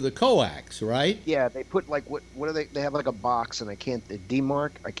hooked up to the coax, right? Yeah, they put like what are they? They have like a box, and I can't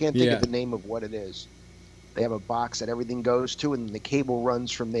demarc. I can't think of the name of what it is. They have a box that everything goes to, and the cable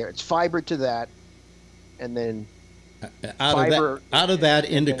runs from there. It's fiber to that, and then out of that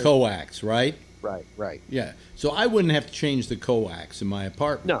into coax, right? Right. Yeah. So I wouldn't have to change the coax in my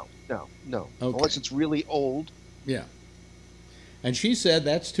apartment. No. Okay. Unless it's really old. Yeah. And she said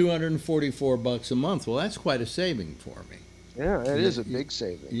that's $244 a month. Well, that's quite a saving for me. Yeah, it is a big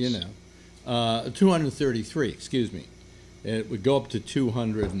savings. 233. Excuse me. It would go up to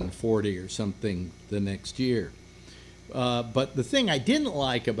 240 or something the next year. But the thing I didn't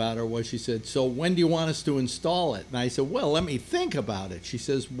like about her was she said, so when do you want us to install it? And I said, well, let me think about it. She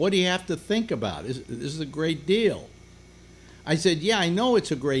says, what do you have to think about? This is a great deal. I said, yeah, I know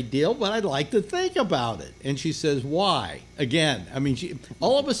it's a great deal, but I'd like to think about it. And she says, why? Again, I mean,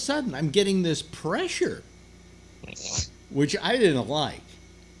 all of a sudden I'm getting this pressure, which I didn't like,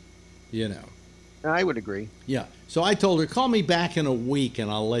 I would agree. Yeah. So I told her, call me back in a week and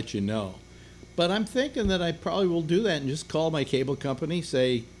I'll let you know. But I'm thinking that I probably will do that and just call my cable company,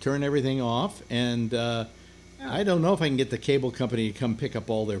 say, turn everything off. And I don't know if I can get the cable company to come pick up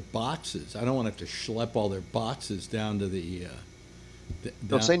all their boxes. I don't want to have to schlep all their boxes down to the...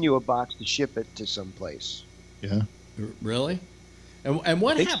 They'll send you a box to ship it to someplace. Yeah. Really? And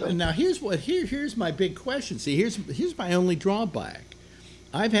what happened? So. Now, here's my big question. See, here's my only drawback.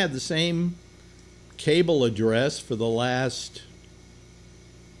 I've had the same cable address for the last,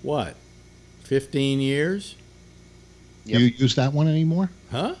 15 years? Yep. Do you use that one anymore?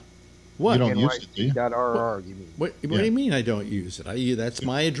 Huh? What? You don't use it, do you? .rr, you mean? What do you mean I don't use it? That's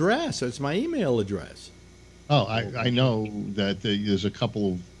my address. That's my email address. Oh, I know that there's a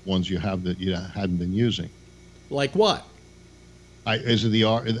couple of ones you have that you hadn't been using. Like what? Is it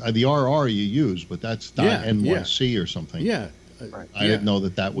the RR you use, but that's .nyc or something. Yeah. I didn't know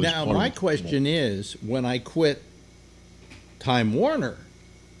that was. Now, my question is, when I quit Time Warner,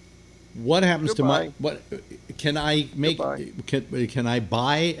 what happens to my can I make can I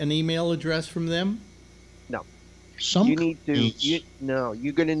buy an email address from them? No. You're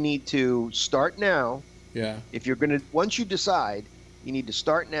going to need to start now. Yeah. If you're going to, once you decide, you need to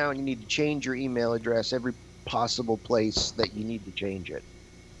start now, and you need to change your email address every possible place that you need to change it.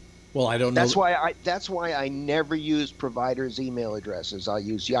 Well, I don't know. That's why I never use providers' email addresses. I'll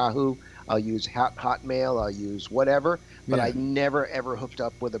use Yahoo, I'll use Hotmail, I'll use whatever, but I never ever hooked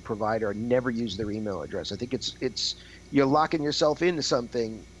up with a provider. I never use their email address. I think it's you're locking yourself into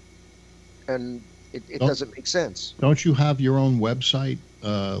something, and it doesn't make sense. Don't you have your own website,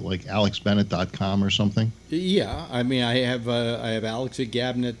 like alexbennett.com or something? Yeah, I mean, I have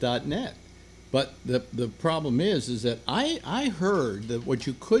alex@gabnet.net. But the problem is that I heard that what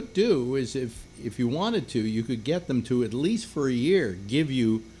you could do is if you wanted to, you could get them to, at least for a year, give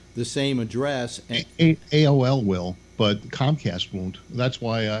you the same address. AOL will, but Comcast won't. That's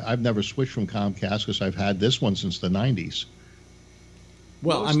why I've never switched from Comcast, because I've had this one since the 90s.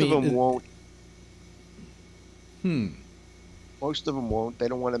 Well, most of them won't. Most of them won't. They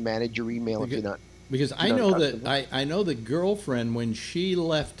don't want to manage your email if you're not. Because I know that I know the girlfriend, when she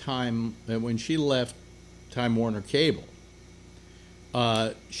left Time Warner Cable,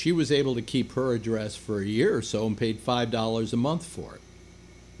 she was able to keep her address for a year or so and paid $5 a month for it.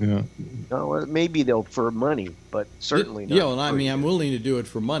 Yeah. No, maybe they'll for money, but certainly not. Yeah, well, I mean, I'm willing to do it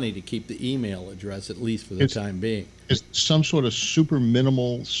for money to keep the email address, at least for the time being. It's some sort of super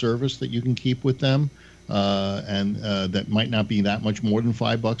minimal service that you can keep with them. And that might not be that much more than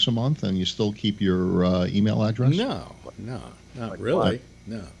 $5 a month, and you still keep your email address? No, not really.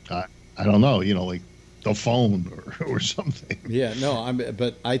 No. I don't know, like the phone or something. Yeah, no,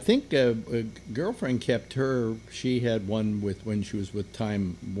 but I think a girlfriend kept her. She had one when she was with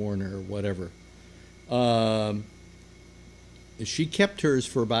Time Warner or whatever. She kept hers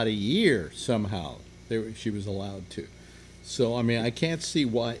for about a year somehow. She was allowed to. So, I mean, I can't see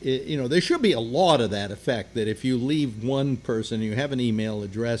why, there should be a law to that effect, that if you leave one person, you have an email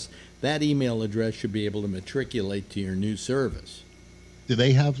address, that email address should be able to matriculate to your new service. Do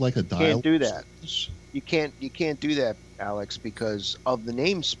they have like a dial? You can't do that. You can't do that, Alex, because of the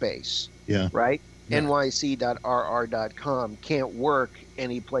namespace. Yeah. Right? Yeah. nyc.rr.com can't work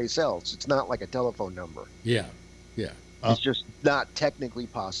anyplace else. It's not like a telephone number. Yeah. It's just not technically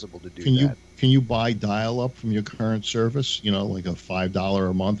possible to do that. Can you buy dial-up from your current service, like a $5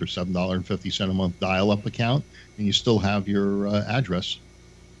 a month or $7.50 a month dial-up account, and you still have your address?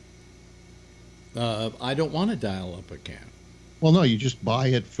 I don't want a dial-up account. Well, no, you just buy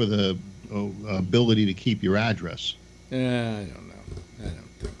it for the ability to keep your address. I don't know. I don't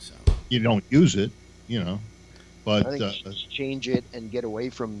think so. You don't use it, but I think you should change it and get away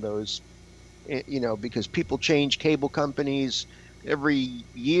from those, because people change cable companies every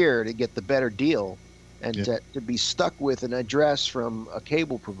year to get the better deal, and to be stuck with an address from a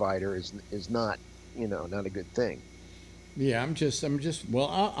cable provider is not not a good thing. Yeah, I'm going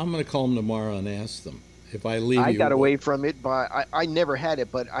to call them tomorrow and ask them if I leave. I got away from it I never had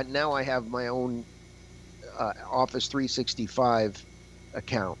it, but now I have my own Office 365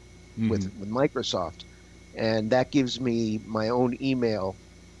 account with Microsoft, and that gives me my own email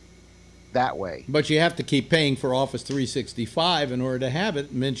that way. But you have to keep paying for Office 365 in order to have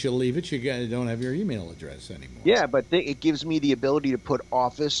it. Once you leave it, you don't have your email address anymore. Yeah, but it gives me the ability to put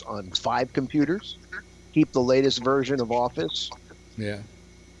Office on 5 computers, keep the latest version of Office. Yeah.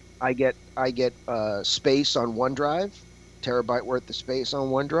 I get space on OneDrive, terabyte worth of space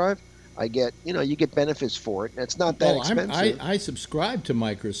on OneDrive. I get, you get benefits for it. And it's not that expensive. I subscribe to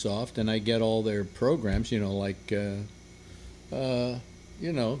Microsoft, and I get all their programs, like the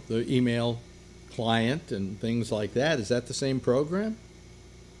email client and things like that. Is that the same program?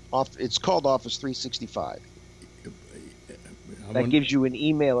 It's called Office 365. That gives you an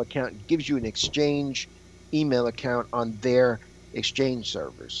email account, gives you an Exchange email account on their Exchange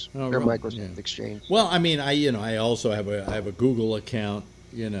servers, their Microsoft Exchange. Well, I mean, I also have a Google account,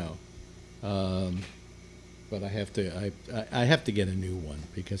 but I have to get a new one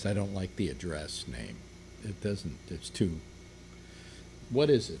because I don't like the address name. It's too. What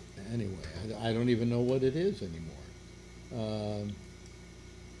is it anyway? I don't even know what it is anymore. Let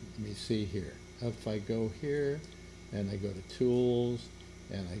me see here. If I go here and I go to Tools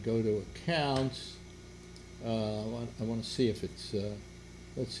and I go to accounts. I want to see if it's,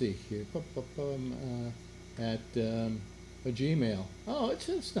 let's see here, at a Gmail. Oh,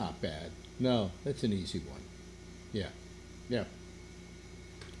 it's not bad. No, that's an easy one. Yeah.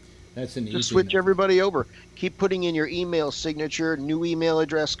 That's an easy one. Just switch everybody over. Keep putting in your email signature, new email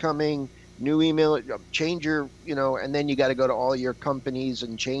address coming, new email, change your, and then you got to go to all your companies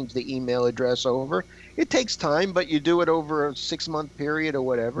and change the email address over. It takes time, but you do it over a 6-month period or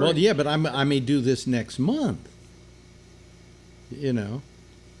whatever. Well, yeah, but I may do this next month.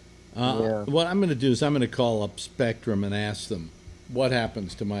 What I'm going to do is I'm going to call up Spectrum and ask them what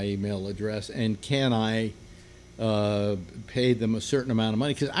happens to my email address, and can I pay them a certain amount of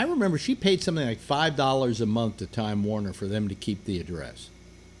money? Because I remember she paid something like $5 a month to Time Warner for them to keep the address.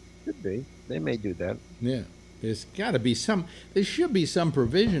 Could be. They may do that. Yeah. There's got to be there should be some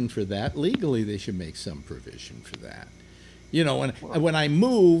provision for that. Legally, they should make some provision for that. When I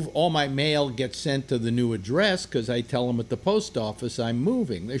move, all my mail gets sent to the new address because I tell them at the post office I'm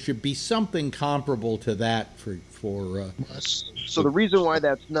moving. There should be something comparable to that for. So the reason why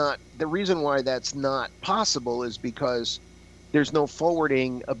that's not possible is because there's no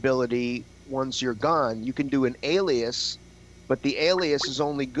forwarding ability once you're gone. You can do an alias, but the alias is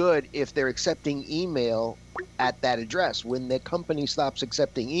only good if they're accepting email at that address. When the company stops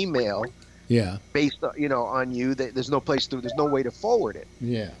accepting email, based on you, there's no way to forward it.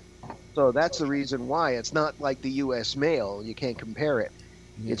 Yeah. So that's the reason why. It's not like the U.S. mail. You can't compare it.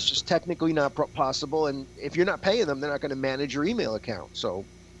 Yeah. It's just technically not possible. And if you're not paying them, they're not going to manage your email account. So,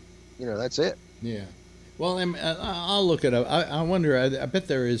 that's it. Yeah. Well, I'll look it up. I wonder, I bet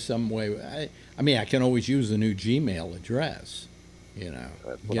there is some way. I can always use the new Gmail address,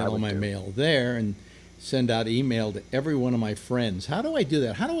 get all my mail there and send out email to every one of my friends. How do I do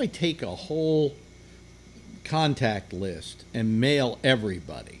that? How do I take a whole contact list and mail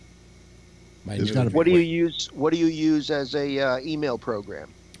everybody? What do you use? What do you use as a email program?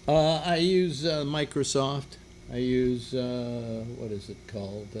 I use Microsoft. I use what is it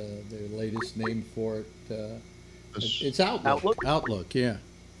called? Their latest name for it. It's Outlook. Outlook, yeah.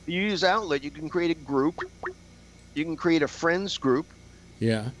 You use Outlook. You can create a group. You can create a friends group.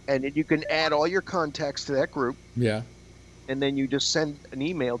 Yeah. And then you can add all your contacts to that group. Yeah. And then you just send an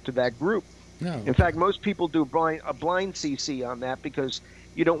email to that group. No. In fact, most people do a blind CC on that because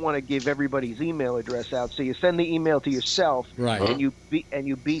you don't want to give everybody's email address out. So you send the email to yourself, right? And you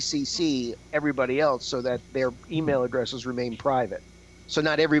BCC everybody else so that their email addresses remain private. So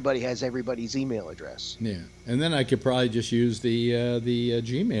not everybody has everybody's email address. Yeah, and then I could probably just use the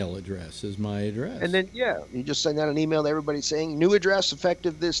Gmail address as my address. And then you just send out an email to everybody saying, "New address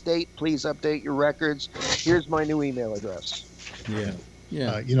effective this date. Please update your records. Here's my new email address." Yeah.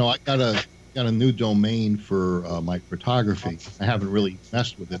 I got a new domain for my photography. I haven't really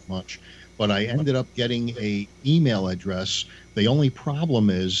messed with it much, but I ended up getting a email address. The only problem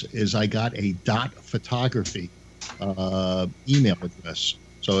is I got a .photography email address.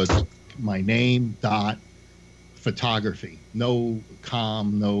 So it's my name .photography, no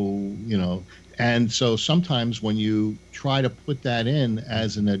com, no, and so sometimes when you try to put that in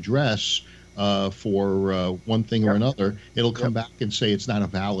as an address for one thing or another, it'll come back and say it's not a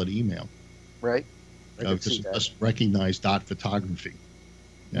valid email. Right. Because it doesn't recognize .photography.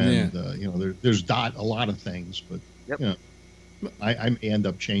 And, there's a lot of things, but, I may end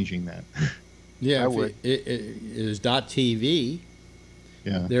up changing that. Yeah, it is .tv.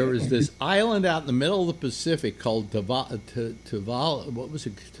 Yeah. There was this island out in the middle of the Pacific called what was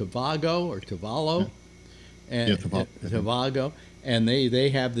it, Tobago or Tuvalu? And Tobago. And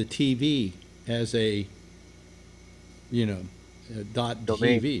they have the TV as a,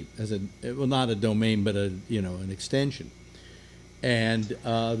 .tv as not a domain, but an extension. And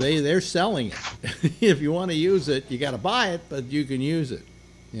they're selling it. If you want to use it, you got to buy it, but you can use it.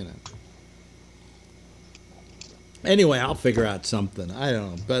 Anyway, I'll figure out something. I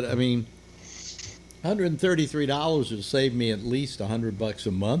don't know, but I mean, $133 will save me at least $100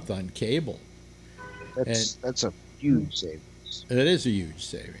 a month on cable. That's a huge savings. It is a huge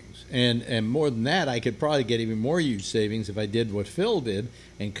savings, and more than that, I could probably get even more huge savings if I did what Phil did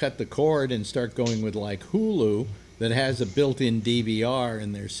and cut the cord and start going with like Hulu that has a built-in DVR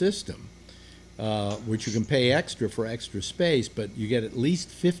in their system. Which you can pay extra for extra space, but you get at least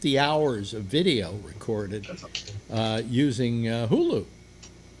 50 hours of video recorded using Hulu.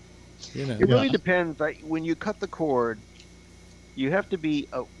 It really depends. When you cut the cord, you have to be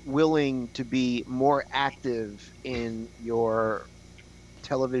willing to be more active in your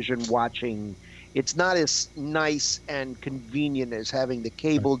television watching. It's not as nice and convenient as having the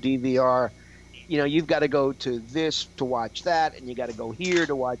cable DVR you've got to go to this to watch that, and you got to go here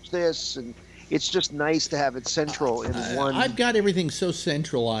to watch this, and it's just nice to have it central in one. I've got everything so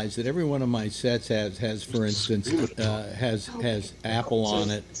centralized that every one of my sets has for instance, has Apple on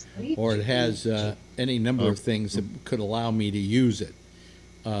it, or it has any number of things that could allow me to use it.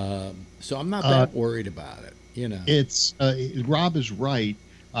 So I'm not that worried about it. It's Rob is right.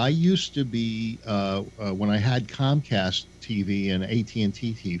 I used to be when I had Comcast TV and AT&T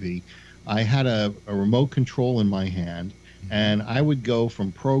TV, I had a remote control in my hand, and I would go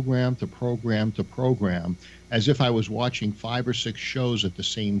from program to program to program as if I was watching 5 or 6 shows at the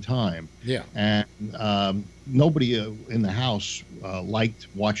same time. Yeah. And nobody in the house liked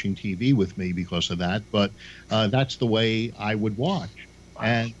watching TV with me because of that, but that's the way I would watch.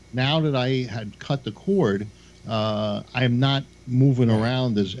 And now that I had cut the cord, I'm not moving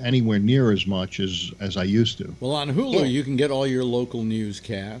around anywhere near as much as I used to. Well, on Hulu, you can get all your local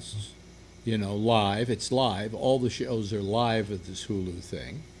newscasts, live. It's live. All the shows are live at this Hulu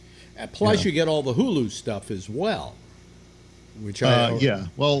thing. Plus, you get all the Hulu stuff as well, which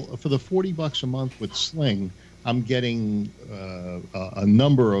Well, for the $40 a month with Sling, I'm getting a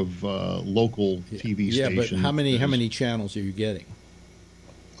number of local TV stations. Yeah, but how many channels are you getting?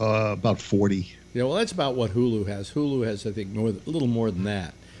 About 40. Yeah, well, that's about what Hulu has. Hulu has, I think, a little more than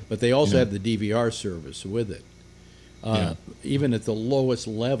that. But they also have the DVR service with it. Even at the lowest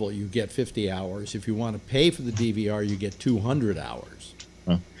level, you get 50 hours. If you want to pay for the DVR, you get 200 hours.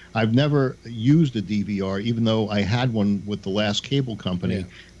 I've never used a DVR, even though I had one with the last cable company,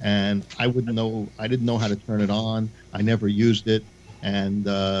 and I didn't know how to turn it on. I never used it, and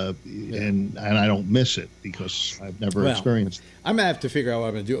I don't miss it because I've never experienced it. I'm gonna have to figure out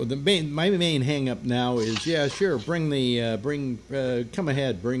what I'm gonna do. My main hang up now is sure, come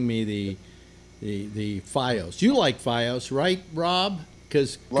ahead, bring me the FiOS. You like FiOS, right, Rob?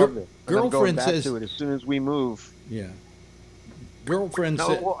 Because girlfriend says to it as soon as we move. Yeah. Girlfriend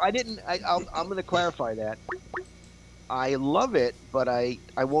said. Well, I didn't. I'm going to clarify that. I love it, but I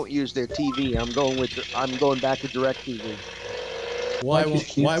won't use their TV. I'm going back to DirecTV. Why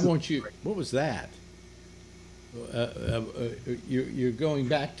won't you? What was that? You're going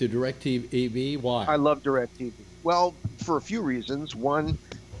back to DirecTV. Why? I love DirecTV. Well, for a few reasons. One,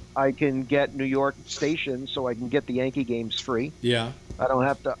 I can get New York stations, so I can get the Yankee games free. Yeah. I don't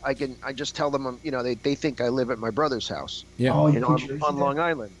have to. I just tell them. They think I live at my brother's house. Yeah. On Long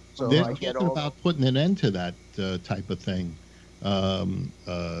Island. So they're I get talking about putting an end to that type of thing. Where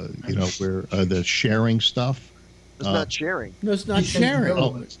the sharing stuff. It's not sharing. No, it's not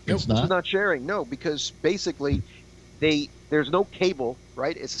sharing. It's not. It's not sharing. No, because basically, there's no cable.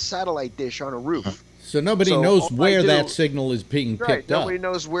 Right? It's a satellite dish on a roof. So nobody knows where that signal is being picked up. Nobody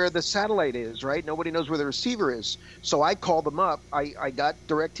knows where the satellite is, right? Nobody knows where the receiver is. So I called them up. I got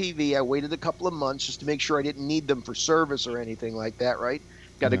DirecTV. I waited a couple of months just to make sure I didn't need them for service or anything like that, right?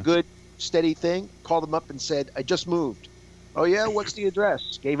 Got a good, steady thing. Called them up and said, I just moved. Oh, yeah? What's the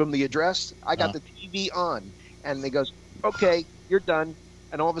address? Gave them the address. I got the TV on. And they goes, okay, you're done.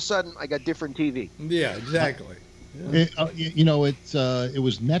 And all of a sudden, I got different TV. Yeah, exactly. Yeah. It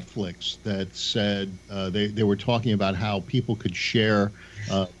was Netflix that said they were talking about how people could share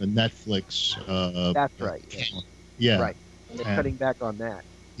the Netflix. That's right. Yes. Yeah. Right. They're cutting back on that.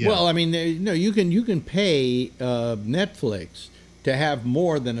 Yeah. Well, I mean, you can pay Netflix to have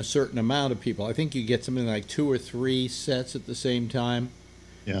more than a certain amount of people. I think you get something like 2 or 3 sets at the same time,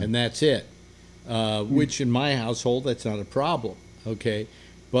 and that's it. Which in my household, that's not a problem. Okay,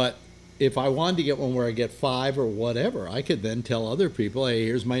 but if I wanted to get one where I get 5 or whatever, I could then tell other people, hey,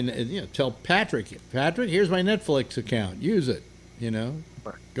 here's my, tell Patrick, here's my Netflix account. Use it,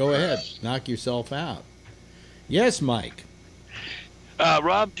 Go ahead. Knock yourself out. Yes, Mike.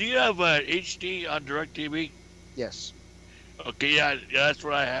 Rob, do you have HD on DirecTV? Yes. Okay, yeah, that's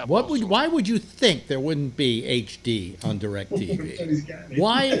what I have. Why would you think there wouldn't be HD on DirecTV?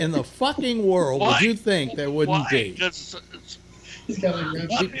 Why in the fucking world would you think there wouldn't be? Because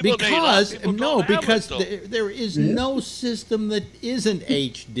there is no system that isn't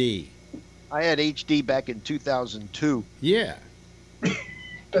HD. I had HD back in 2002. Yeah.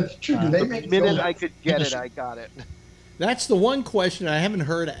 That's true. The minute I could get it, I got it. That's the one question I haven't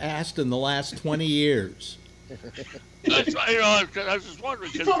heard asked in the last 20 years. I was just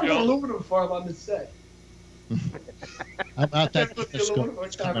wondering. She's talking about aluminum foil on the set. How about that?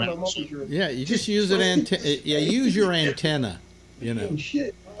 Yeah, you just use an antenna. Yeah, use your antenna.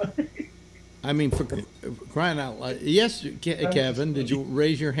 Shit. I mean, for crying out loud. Yes, Kevin, did you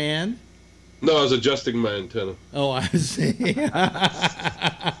raise your hand? No, I was adjusting my antenna. Oh, I see.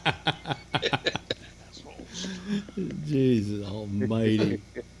 Jesus almighty.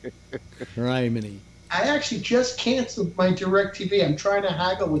 Criminy. I actually just canceled my DirecTV. I'm trying to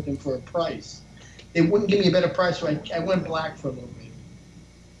haggle with them for a price. They wouldn't give me a better price, so I went black for a little bit.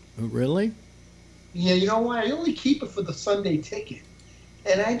 Oh, really? Yeah, you know what? I only keep it for the Sunday ticket.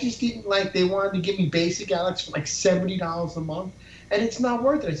 And I just didn't like, they wanted to give me basic, Alex, for like $70 a month. And it's not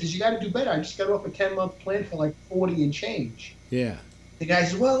worth it. I says, you got to do better. I just got off a 10-month plan for like 40 and change. Yeah. The guy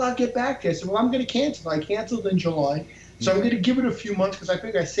says, well, I'll get back to you. I said, well, I'm going to cancel. I canceled in July. So I'm going to give it a few months because I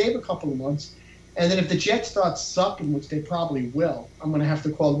figure I save a couple of months. And then if the Jets start sucking, which they probably will, I'm going to have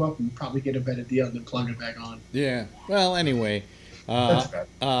to call them up and probably get a better deal and then plug it back on. Yeah. Well, anyway,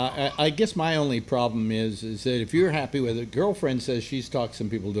 I guess my only problem is that if you're happy with it, girlfriend says she's talked, some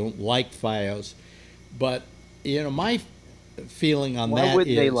people don't like Fios. But, you know, my feeling on that is... Why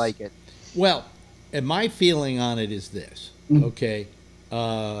wouldn't they like it? Well, and my feeling on it is this, okay?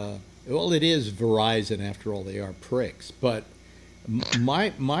 Well, it is Verizon, after all, they are pricks. But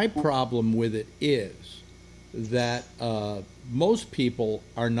my problem with it is that most people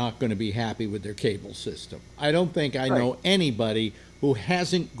are not going to be happy with their cable system. I don't think I know anybody who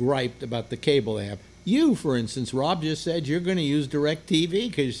hasn't griped about the cable they have. You, for instance, Rob just said you're going to use DirecTV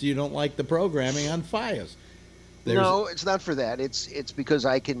because you don't like the programming on Fios. No, it's not for that. It's because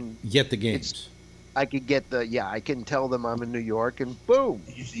I can get the games. I could get I can tell them I'm in New York and boom.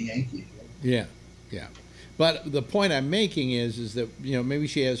 Yeah, yeah. But the point I'm making is that, you know, maybe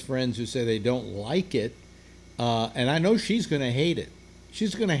she has friends who say they don't like it, and I know she's going to hate it.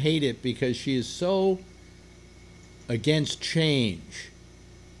 She's going to hate it because she is so against change.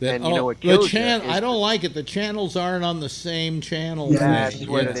 That, and you know what kills I don't like it. The channels aren't on the same channel. That's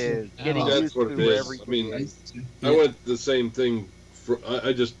what it is. That's what it is. I mean, I went the same thing.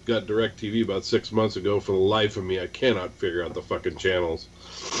 I just got DirecTV about 6 months ago. For the life of me, I cannot figure out the fucking channels.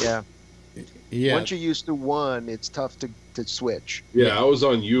 Yeah. Yeah. Once you're used to one, it's tough to switch. Yeah, I was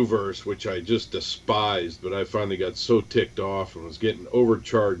on Uverse, which I just despised, but I finally got so ticked off and was getting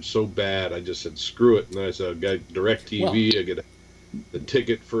overcharged so bad, I just said, screw it. And I said, I got DirecTV, I get the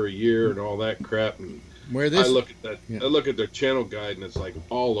ticket for a year and all that crap. And I look at that, I look at their channel guide, and it's like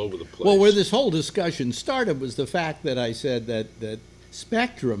all over the place. Well, where this whole discussion started was the fact that I said that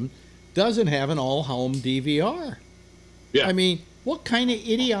Spectrum doesn't have an all-home DVR. Yeah. I mean, what kind of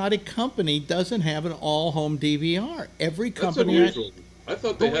idiotic company doesn't have an all-home DVR? Every company. That's unusual. I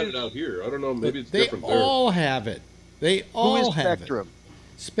thought they had it out here. I don't know. Maybe it's different there. They all have it. They all have Spectrum?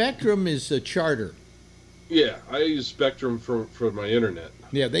 It. Spectrum is a Charter. Yeah, I use Spectrum for my internet.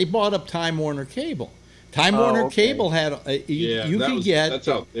 Yeah, they bought up Time Warner Cable. Time Warner Cable had that's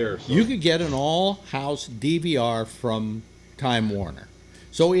out there. So. You could get an all-house DVR from Time Warner.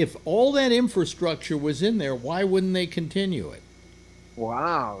 So if all that infrastructure was in there, why wouldn't they continue it?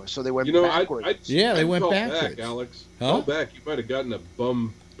 Wow! So they went backwards. They went backwards. Back, Alex. Huh? Call back. You might have gotten a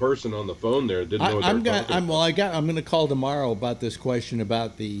bum person on the phone there. Didn't know what I'm they were talking about. I'm going to call tomorrow about this question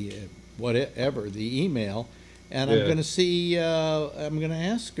about the the email, and I'm going to see. I'm going to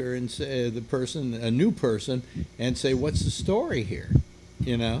ask her and say a new person, and say, what's the story here?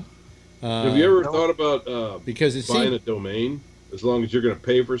 You know. Have you ever thought about because buying a domain as long as you're going to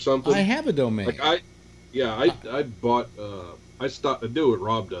pay for something? I have a domain. Like I bought. I do what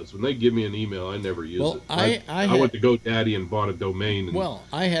Rob does. When they give me an email, I never use it. I went to GoDaddy and bought a domain.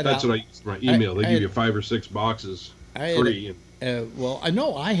 And that's what I used for my email. They give you 5 or 6 boxes free. I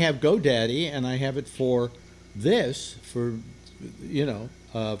know I have GoDaddy, and I have it for this, for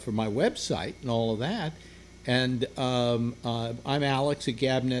my website and all of that. And I'm Alex at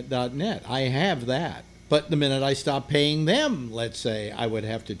Gabnet.net. I have that. But the minute I stop paying them, let's say, I would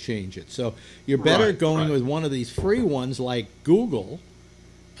have to change it. So you're better going with one of these free ones like Google,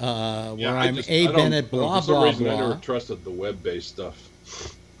 where I'm Bennett, blah, for some blah, reason, blah. I never trusted the web-based stuff.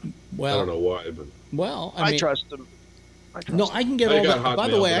 Well, I don't know why, but I trust them. No, I can get all that. By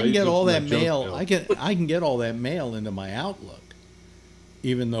the way, I can get all that mail. I can get all that mail into my Outlook,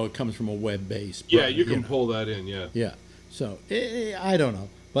 even though it comes from a web-based. Yeah, you can pull that in. Yeah. Yeah. So I don't know.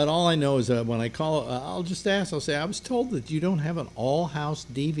 But all I know is that when I call, I'll just ask. I'll say, I was told that you don't have an all-house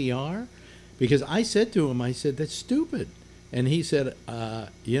DVR, because I said to him, I said, that's stupid. And he said,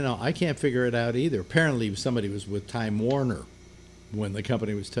 I can't figure it out either. Apparently somebody was with Time Warner when the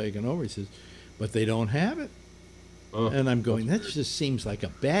company was taken over. He says, but they don't have it. And I'm going, that just seems like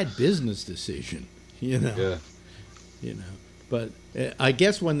a bad business decision, Yeah. But I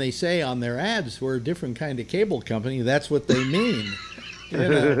guess when they say on their ads, we're a different kind of cable company, that's what they mean.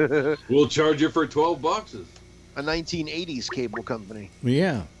 We'll charge you for 12 boxes. A 1980s cable company.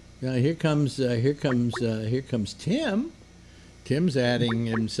 Yeah. Now here comes Tim. Tim's adding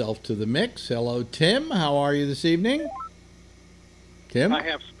himself to the mix. Hello, Tim. How are you this evening? Tim? I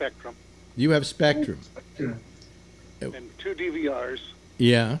have Spectrum. You have Spectrum. Yeah. And 2 DVRs.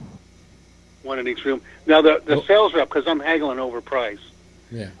 Yeah. One in each room. Now, the sales rep, because I'm haggling over price.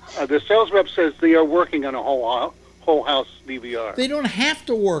 Yeah. The sales rep says they are working on a whole house DVR. They don't have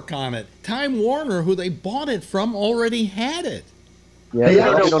to work on it. Time Warner, who they bought it from, already had it. Yeah,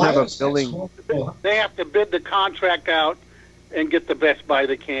 they don't have a billing. They have to bid the contract out and get the best buy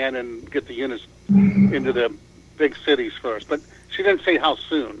they can and get the units into the big cities first. But she didn't say how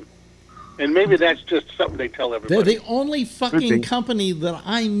soon. And maybe that's just something they tell everybody. They're the only fucking company that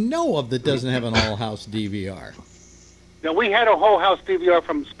I know of that doesn't have an all-house DVR. Now, we had a whole house DVR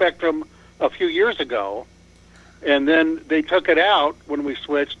from Spectrum a few years ago, and then they took it out when we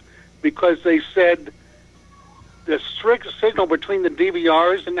switched because they said the strict signal between the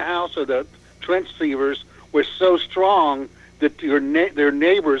DVRs in the house or the transceivers was so strong that their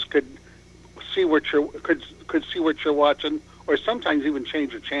neighbors could see what could see what you're watching, or sometimes even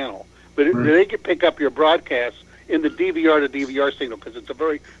change the channel. But they could pick up your broadcast in the DVR to DVR signal because it's a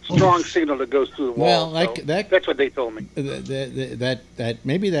very strong signal that goes through the wall. Well, that's what they told me. That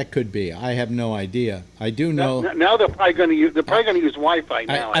maybe that could be. I have no idea. I do know now they're probably going to use Wi-Fi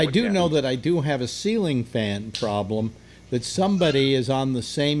now. I do know that I do have a ceiling fan problem. That somebody is on the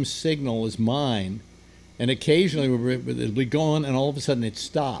same signal as mine, and occasionally it'll be going, and all of a sudden it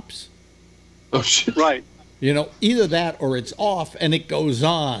stops. Oh shit! Right. You know, either that or it's off and it goes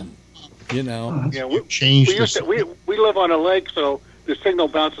on. You know. Yeah, we live on a lake, so the signal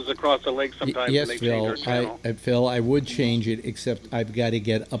bounces across the lake sometimes. Yes, when they change their channel. Phil, I would change it, except I've got to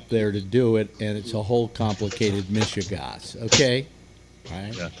get up there to do it, and it's a whole complicated mishigas. Okay. All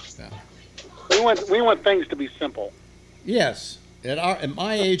right. Yeah. We want things to be simple. Yes. At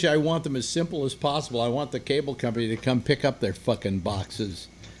my age, I want them as simple as possible. I want the cable company to come pick up their fucking boxes.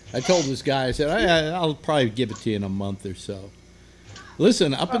 I told this guy, I said, I'll probably give it to you in a month or so.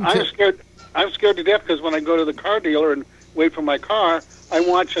 Listen, I'm scared to death because when I go to the car dealer and wait for my car, I'm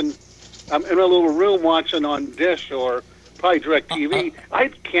in a little room watching on Dish or probably DirecTV. I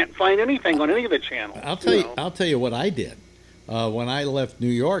can't find anything on any of the channels. I'll tell you what I did. When I left New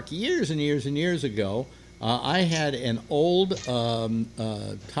York years and years and years ago, I had an old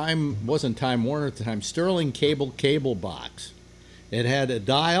wasn't Time Warner at the time, Sterling cable box. It had a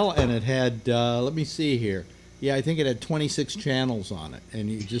dial and it had let me see here. Yeah, I think it had 26 channels on it, and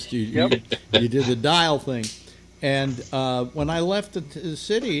you did the dial thing. And when I left the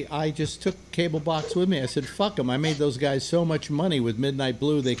city, I just took cable box with me. I said, "Fuck them! I made those guys so much money with Midnight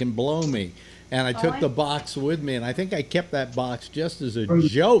Blue, they can blow me." And I took the box with me, and I think I kept that box just as a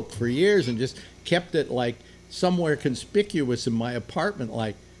joke for years, and just kept it like somewhere conspicuous in my apartment.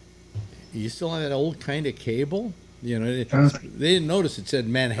 Like, you still have that old kind of cable? You know, they didn't notice it said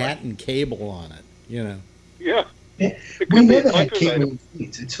Manhattan Cable on it. You know. Yeah. We never had cable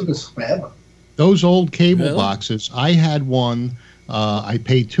feeds. It took us forever. Those old cable boxes, I had one. I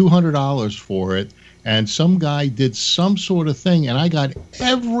paid $200 for it, and some guy did some sort of thing, and I got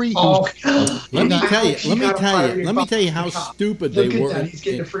every. Let me tell you how stupid they were. That. He's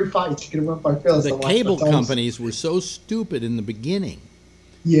getting a free fight. He's getting run by Phil. The cable companies were so stupid in the beginning.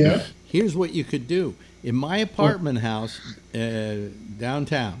 Yeah. Here's what you could do in my apartment house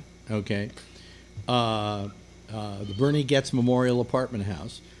downtown. Okay. The Bernie Getz Memorial Apartment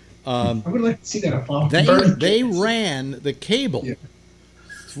House. I would like to see that. They ran the cable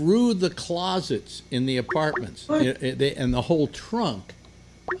through the closets in the apartments and the whole trunk.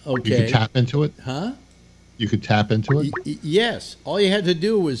 Okay. You could tap into it? Huh? You could tap into it? Yes. All you had to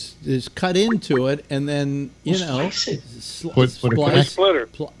do was cut into it and then, splice it.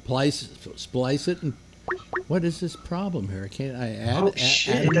 Splice it and what is this problem here? I add it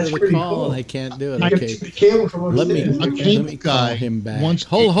to the call cool. And I can't do it. Okay. Let me call him back.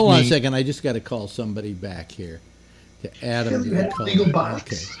 Hold on a second. I just got to call somebody back here to add him to the call. Legal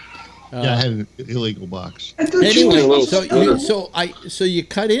box. Okay. I had an illegal box. Anyway, so you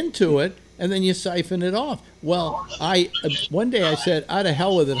cut into it and then you siphon it off. Well, one day I said, "Out of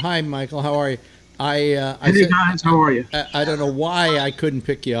hell with it." Hi, Michael. How are you? Hey guys, how are you? I don't know why I couldn't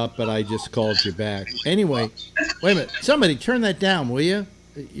pick you up, but I just called you back. Anyway, wait a minute. Somebody turn that down, will you?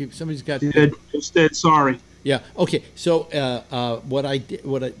 Somebody's got. Just did. Sorry. Yeah. Okay. So what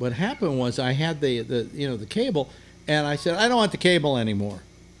happened was I had the cable, and I said I don't want the cable anymore.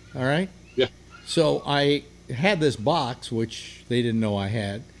 All right. Yeah. So I had this box, which they didn't know I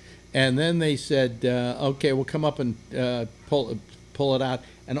had, and then they said, "Okay, we'll come up and pull it out."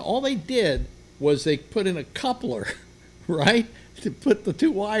 And all they did was they put in a coupler, right, to put the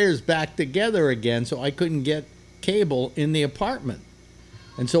two wires back together again so I couldn't get cable in the apartment.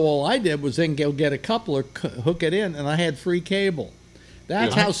 And so all I did was then go get a coupler, hook it in, and I had free cable.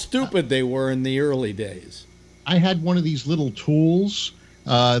 That's how stupid they were in the early days. I had one of these little tools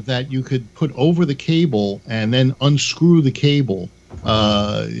that you could put over the cable and then unscrew the cable.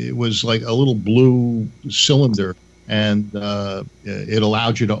 It was like a little blue cylinder, and it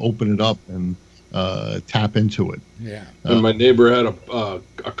allowed you to open it up and tap into it. Yeah. And my neighbor had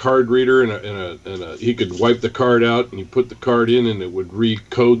a card reader and he could wipe the card out and you put the card in and it would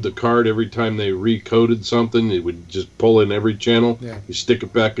recode the card every time they recoded something. It would just pull in every channel. Yeah. You stick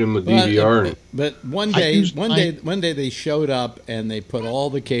it back in the DVR. But one day they showed up and they put all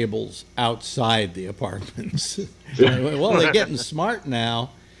the cables outside the apartments. Well, they're getting smart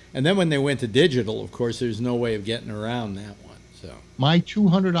now. And then when they went to digital, of course, there's no way of getting around that one. So my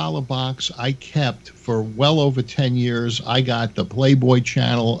 $200 box I kept for well over 10 years. I got the Playboy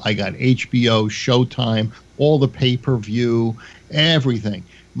channel, I got HBO, Showtime, all the pay-per-view, everything.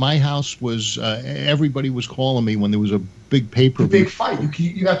 My house was, everybody was calling me when there was a big pay-per-view. Big fight.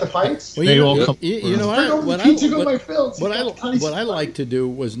 You got the fights? Well, they all come. You know what I like to do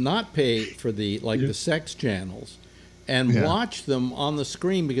was not pay for the sex channels and watch them on the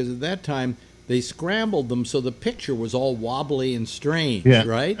screen, because at that time they scrambled them so the picture was all wobbly and strange,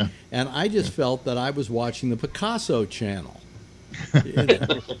 right? Yeah. And I just felt that I was watching the Picasso channel. You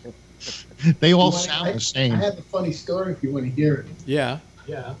know? They all sound the same. I have a funny story if you want to hear it. Yeah.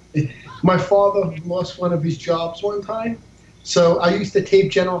 Yeah. My father lost one of his jobs one time, so I used to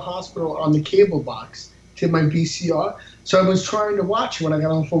tape General Hospital on the cable box to my VCR. So I was trying to watch when I got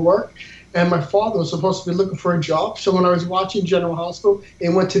home from work, and my father was supposed to be looking for a job. So when I was watching General Hospital, it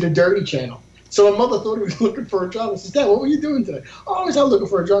went to the Dirty Channel. So my mother thought he was looking for a job. I said, Dad, what were you doing today? Oh, I was out looking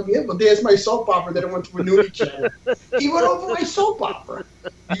for a job. Yeah, but there's my soap opera that I went to a nudie channel. He went over my soap opera.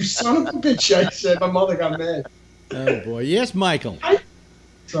 You son of a bitch, I said. My mother got mad. Oh, boy. Yes, Michael.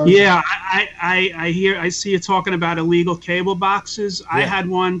 Yeah, I see you talking about illegal cable boxes. Yeah. I had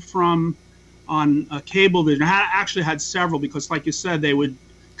one on Cablevision. I actually had several, because, like you said, they would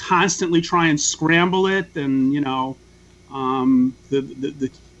constantly try and scramble it, and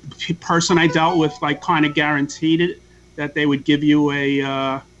the person I dealt with kind of guaranteed it that they would give you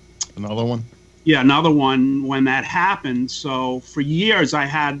another one. Yeah, another one when that happened. So for years I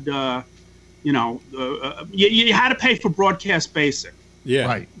had you had to pay for broadcast basic. Yeah.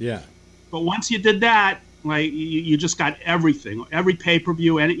 Right. Yeah. But once you did that, you just got everything, every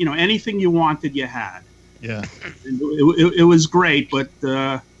pay-per-view, and anything you wanted, you had. Yeah. It was great, but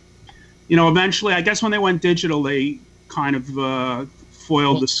eventually, I guess when they went digital, they kind of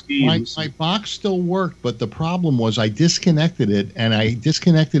foiled the schemes. My box still worked, but the problem was I disconnected it, and I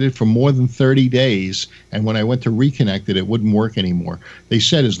disconnected it for more than 30 days. And when I went to reconnect it, it wouldn't work anymore. They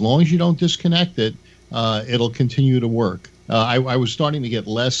said as long as you don't disconnect it, it'll continue to work. I was starting to get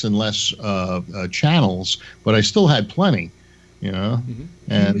less and less channels, but I still had plenty, Mm-hmm.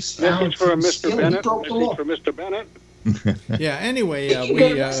 And message for Mr. Bennett. Message for Mr. Bennett. Yeah. Anyway,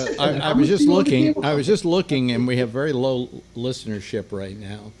 I was just looking, and we have very low listenership right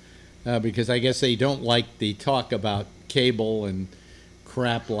now because I guess they don't like the talk about cable and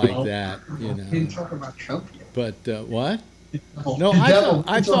crap like that. Didn't talk about Trump yet. But what? No,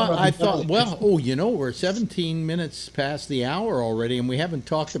 I thought. Well, we're 17 minutes past the hour already, and we haven't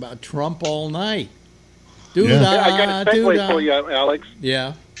talked about Trump all night. I got a segue for you, Alex.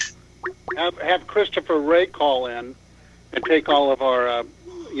 Yeah. Have Christopher Wray call in and take all of our,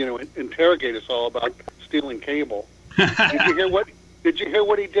 interrogate us all about stealing cable. Did you hear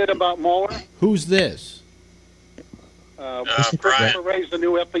what he did about Mueller? Who's this? Christopher Wray's the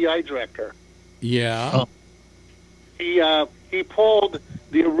new FBI director. Yeah. Oh. He pulled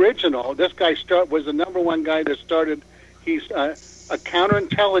the original. This guy was the #1 guy that started. He's a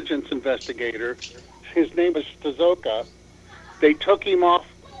counterintelligence investigator. His name is Stazoka. They took him off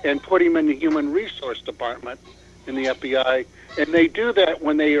and put him in the human resource department in the FBI, and they do that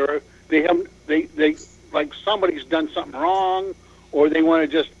when they like somebody's done something wrong, or they want to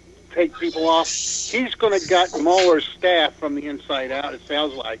just take people off. He's going to gut Mueller's staff from the inside out. It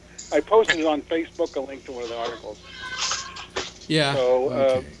sounds like. I posted it on Facebook, a link to one of the articles. Yeah.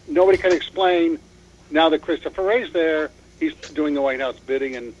 So nobody can explain. Now that Christopher Wray's there, he's doing the White House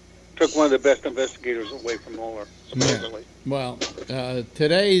bidding and took one of the best investigators away from Mueller, supposedly. Yeah. Well,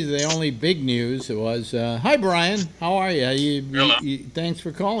 today the only big news was, hi, Brian. How are you? Thanks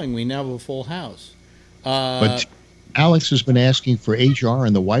for calling. We now have a full house. But Alex has been asking for HR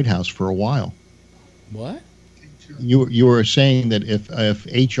in the White House for a while. What? You were saying that if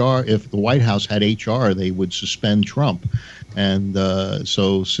the White House had HR, they would suspend Trump. And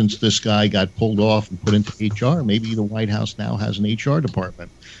so since this guy got pulled off and put into HR, maybe the White House now has an HR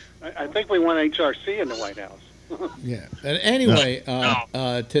department. I think we want HRC in the White House. Yeah. And anyway,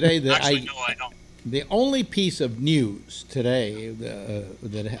 today I don't. The only piece of news today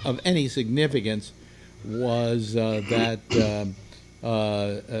that of any significance was that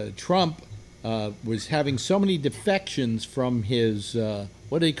Trump was having so many defections from his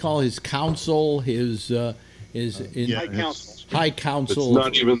what do they call his council, his high council. It's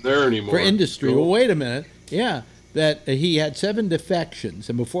not even there anymore For industry. Cool. Well, wait a minute. Yeah. That he had 7 defections,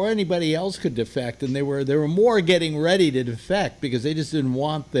 and before anybody else could defect, and there were more getting ready to defect because they just didn't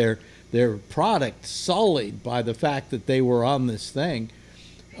want their product sullied by the fact that they were on this thing.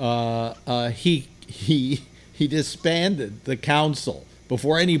 He disbanded the council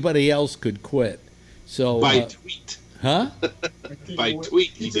before anybody else could quit. So by tweet, huh? By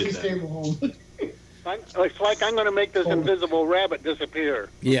tweet, he did that. It's like I'm going to make this invisible rabbit disappear.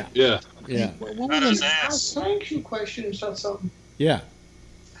 Yeah. Well, can I ask you a question or something? Yeah.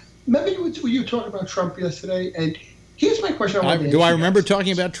 Remember you were talking about Trump yesterday, and here's my question. Do I remember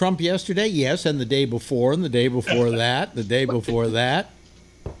talking about Trump yesterday? Yes, and the day before, and the day before that, the day before that.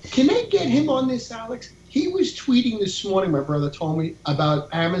 Can they get him on this, Alex? He was tweeting this morning, my brother told me,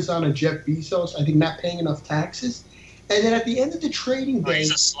 about Amazon and Jeff Bezos, I think, not paying enough taxes. And then at the end of the trading day,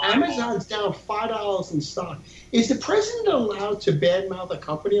 Amazon's down $5 in stock. Is the president allowed to badmouth a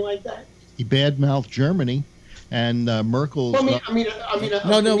company like that? He badmouthed Germany, and Merkel. No,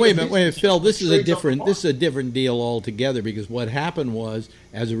 wait a minute, Phil. This is a different deal altogether, because what happened was,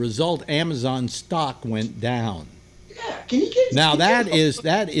 as a result, Amazon's stock went down. Yeah, can you get? Now that is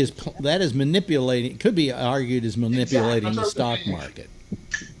manipulating. Could be argued as manipulating the stock market.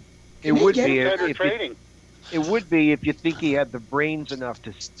 It would be better trading. It would be if you think he had the brains enough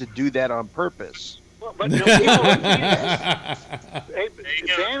to do that on purpose. Well, but no, Bannon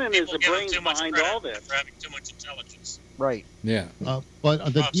is the brains behind all this. For having too much intelligence. Right. Yeah.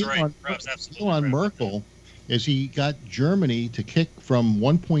 But the deal on Merkel is he got Germany to kick from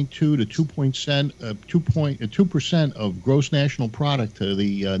 1.2 to 2% of gross national product to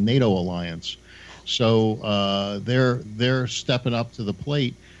the NATO alliance. So they're stepping up to the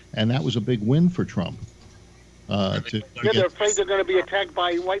plate, and that was a big win for Trump. They're afraid they're going to be attacked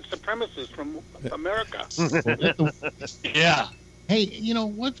by white supremacists from America. Yeah. Hey,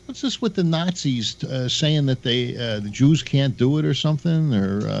 what's this with the Nazis saying that the Jews can't do it or something?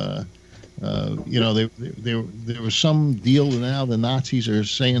 Or there was some deal now the Nazis are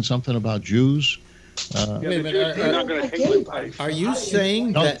saying something about Jews. Wait a minute, are you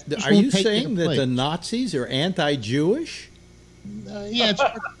saying that the Nazis are anti-Jewish? Yeah, it's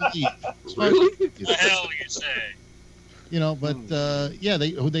hard to believe. Really? What the hell you say?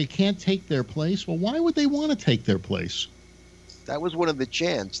 But they can't take their place. Well, why would they want to take their place? That was one of the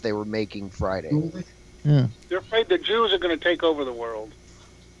chants they were making Friday. Yeah. They're afraid the Jews are going to take over the world.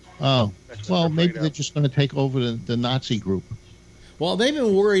 Oh, well, maybe they're just going to take over the Nazi group. Well, they've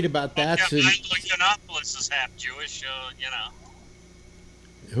been worried about that since. Yiannopoulos is half Jewish, Guess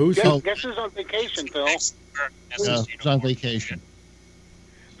who's on vacation, Phil? Who's on vacation?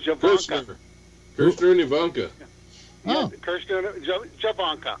 Javanka. Kirshner and Ivanka. Oh.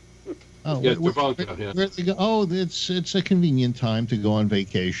 Javanka. Oh, yeah, Javanka. Yeah. Where they go? Oh, it's a convenient time to go on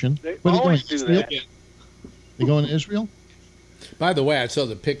vacation. They always do that. They going to Israel? By the way, I saw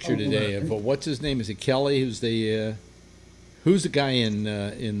the picture today of what's his name? Is it Kelly? Who's the guy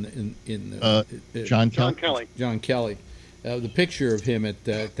in John Kelly? John Kelly. The picture of him at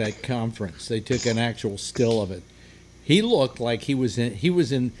that conference. They took an actual still of it. He looked like he was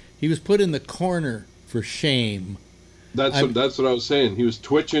put in the corner for shame. That's what I was saying. He was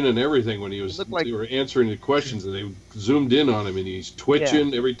twitching and everything when they were answering the questions, and they zoomed in on him, and he's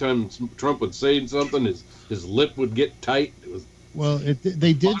twitching every time Trump would say something. His lip would get tight. It was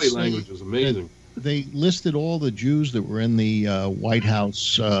they did. Body language was amazing. They listed all the Jews that were in the White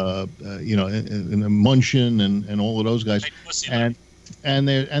House, in the Munchin and all of those guys, and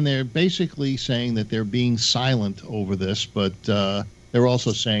they're basically saying that they're being silent over this, but they're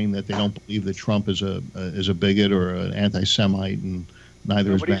also saying that they don't believe that Trump is a bigot or an anti-Semite, and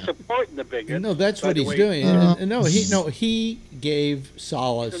neither is Bannon. He's supporting the bigot. No, that's what he's doing. He gave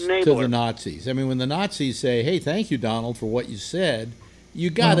solace to the Nazis. I mean, when the Nazis say, "Hey, thank you, Donald, for what you said," you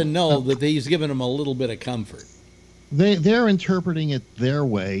got to know that he's giving them a little bit of comfort. They're interpreting it their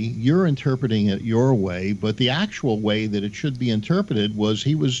way. You're interpreting it your way. But the actual way that it should be interpreted was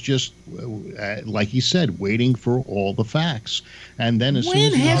he was just, like he said, waiting for all the facts. And then as soon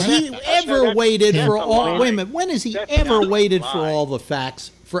as When has he ever waited for all? Wait a minute. When has he ever waited for all the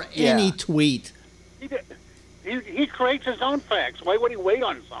facts for any tweet? He creates his own facts. Why would he wait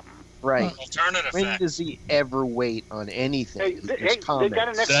on something? Right. Alternative when facts. does he ever wait on anything? They got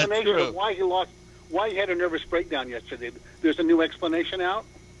an explanation of why he lost why he had a nervous breakdown yesterday. There's a new explanation out.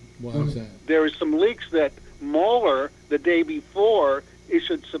 What was that? There is some leaks that Mueller, the day before,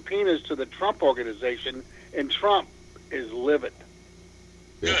 issued subpoenas to the Trump organization, and Trump is livid.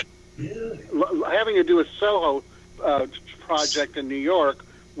 Good. Having to do with Soho project in New York,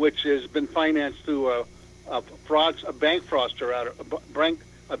 which has been financed through a bank fraudster out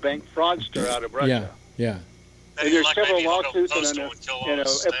of Russia. Yeah. And there's several lawsuits and an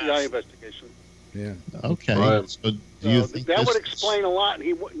FBI investigation. Yeah. Okay. So do you think that would explain a lot?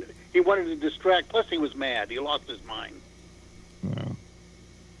 He wanted to distract. Plus, he was mad. He lost his mind. Well,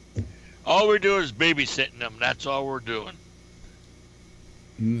 All we're doing is babysitting them. That's all we're doing.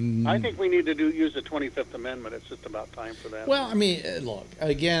 I think we need to use the 25th Amendment. It's just about time for that. Well, I mean, look,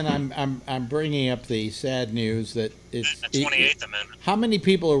 again, I'm bringing up the sad news that it's The 28th Amendment. How many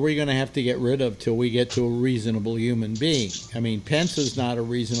people are we going to have to get rid of till we get to a reasonable human being? I mean, Pence is not a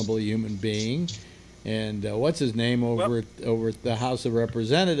reasonable human being, and what's his name over at the House of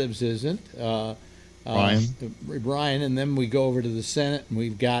Representatives isn't. Brian, and then we go over to the Senate, and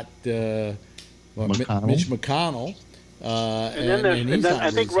we've got Mitch McConnell. And then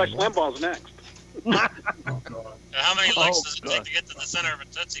I think Rush Limbaugh's next. Oh, God. How many licks does it take to get to the center of a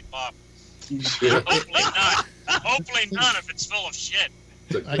Tootsie Pop? Hopefully not. Hopefully none if it's full of shit.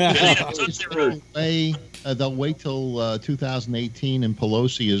 They'll wait till 2018, and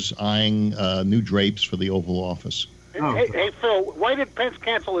Pelosi is eyeing new drapes for the Oval Office. Hey, Phil, why did Pence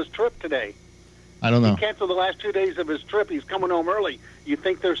cancel his trip today? I don't know. He canceled the last 2 days of his trip. He's coming home early. You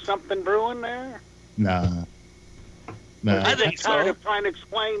think there's something brewing there? Nah. I think he's tired of trying to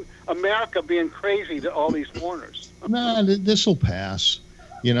explain America being crazy to all these foreigners. No, this will pass.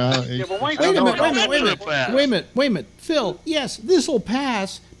 You know. Wait a minute, Phil. Yes, this will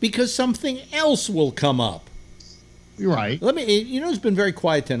pass because something else will come up. You're right. Let me. You know, who's been very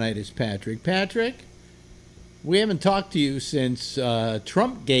quiet tonight is Patrick. Patrick, we haven't talked to you since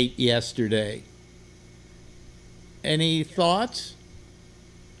Trump Gate yesterday. Any thoughts?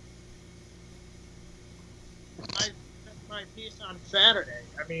 My piece on Saturday.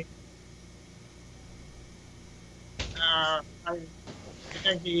 I mean, I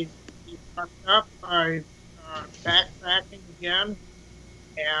think he fucked up by backtracking again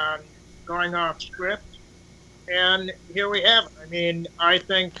and going off script. And here we have it. I mean, I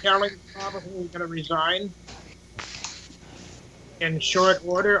think Kelly's probably going to resign in short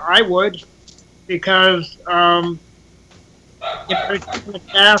order. I would, because it's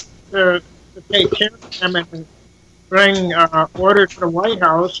asked to take care of him and bring order to the White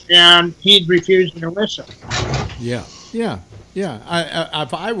House, and he'd refuse to listen. Yeah.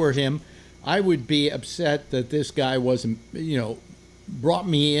 If I were him, I would be upset that this guy wasn't, brought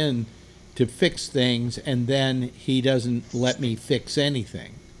me in to fix things, and then he doesn't let me fix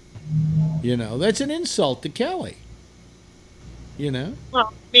anything. That's an insult to Kelly. Well,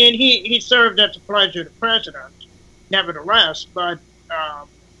 I mean, he served at the pleasure of the president, nevertheless, but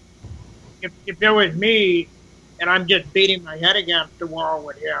if it was me, and I'm just beating my head against the wall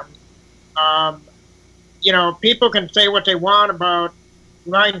with him, people can say what they want about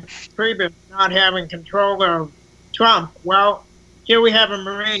Ryan Priebus not having control of Trump. Well, here we have a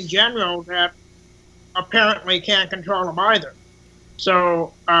Marine general that apparently can't control him either.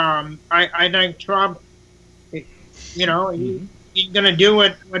 So I think Trump, he's going to do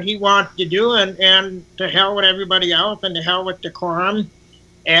what he wants to do, and to hell with everybody else, and to hell with decorum.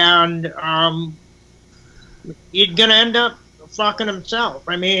 And he's going to end up fucking himself.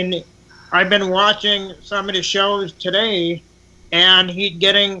 I mean, I've been watching some of the shows today, and he's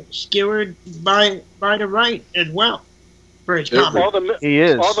getting skewered by the right as well for his comments. He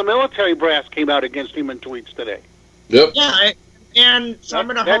is. All the military brass came out against him in tweets today. Yep. Yeah, and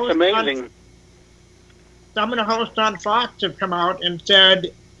some of the that's hosts amazing. Some of the hosts on Fox have come out and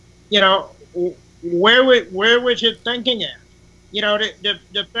said, where was his thinking at?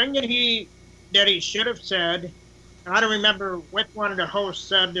 The thing that he should have said, and I don't remember which one of the hosts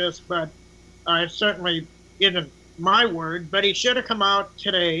said this, but it certainly isn't my word, but he should have come out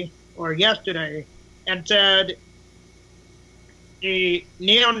today or yesterday and said the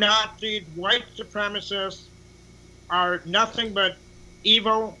neo-Nazis, white supremacists are nothing but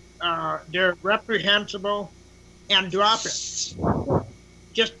evil, they're reprehensible, and drop it.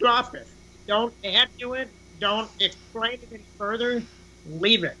 Just drop it. Don't add to it. Don't explain it any further.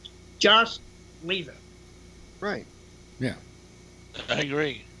 Leave it. Just leave it. Right. Yeah. I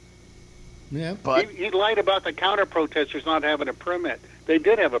agree. Yeah, but he lied about the counter-protesters not having a permit. They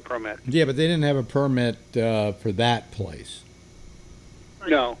did have a permit. Yeah, but they didn't have a permit for that place.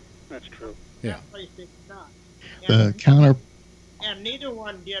 No, that's true. Yeah. That place did not. The counter. And neither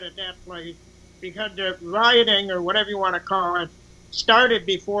one did at that place because the rioting, or whatever you want to call it, started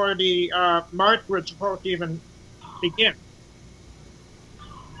before the march was supposed to even begin.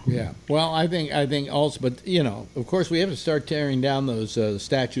 Yeah. Well, I think also, but of course, we have to start tearing down those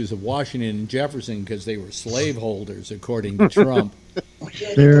statues of Washington and Jefferson because they were slaveholders, according to Trump.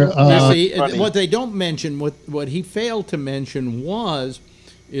 What they don't mention, what he failed to mention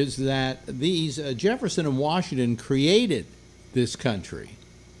is that these Jefferson and Washington created this country,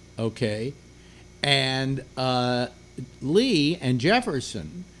 okay, and Lee and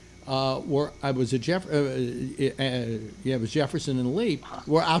Jefferson it was Jefferson and Lee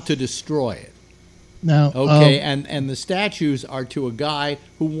were out to destroy it. Now, okay, and the statues are to a guy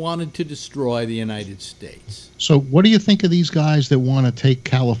who wanted to destroy the United States. So, what do you think of these guys that want to take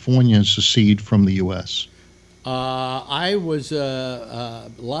California and secede from the U.S.? I was a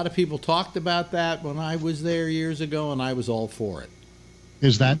lot of people talked about that when I was there years ago, and I was all for it.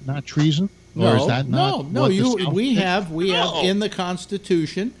 Is that not treason? No, or is that not we have in the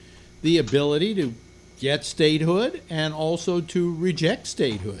Constitution the ability to get statehood and also to reject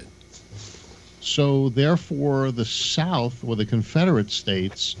statehood. So therefore, the South or the Confederate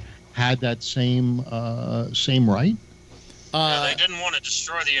states had that same right. They didn't want to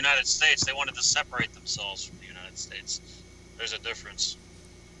destroy the United States. They wanted to separate themselves from the United States. There's a difference.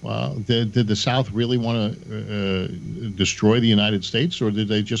 Well, did the South really want to destroy the United States, or did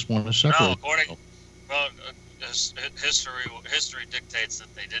they just want to separate? No, history dictates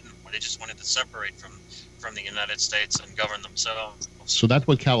that they didn't. They just wanted to separate from the United States and govern themselves. So that's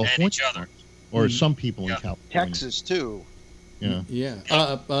what California and each other, or some people in California, Texas too. Yeah.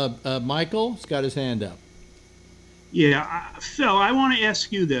 Yeah. Michael's got his hand up. Yeah, Phil, I want to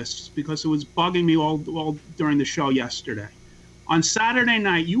ask you this because it was bugging me all during the show yesterday. On Saturday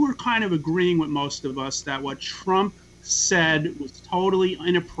night, you were kind of agreeing with most of us that what Trump said was totally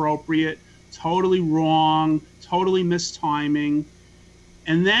inappropriate, totally wrong, totally mistiming.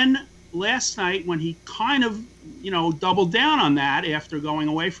 And then last night, when he kind of, doubled down on that after going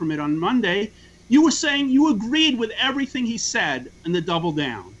away from it on Monday, you were saying you agreed with everything he said in the double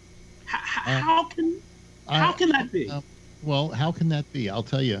down. How can that be? Well, how can that be? I'll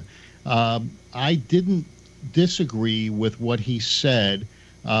tell you. I didn't disagree with what he said.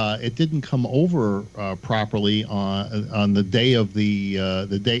 It didn't come over properly on the day of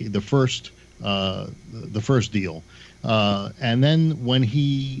the first deal, and then when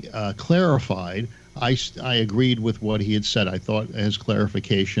he clarified, I agreed with what he had said. I thought his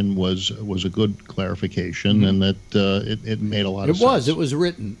clarification was a good clarification, and that it made a lot of sense. It was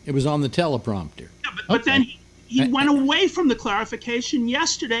written. It was on the teleprompter. Yeah, but then he went away from the clarification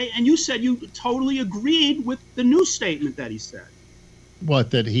yesterday, and you said you totally agreed with the new statement that he said.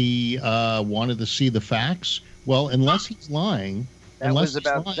 What, that he wanted to see the facts? Well, unless he's lying. That was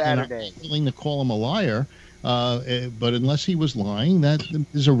about Saturday. I'm not willing to call him a liar, but unless he was lying, that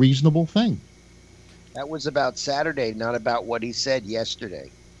is a reasonable thing. That was about Saturday, not about what he said yesterday.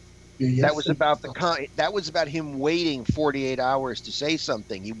 Yeah, that was about that was about him waiting 48 hours to say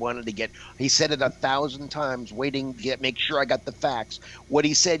something. He wanted to he said it 1,000 times, waiting to make sure I got the facts. What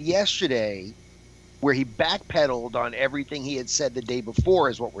he said yesterday, where he backpedaled on everything he had said the day before,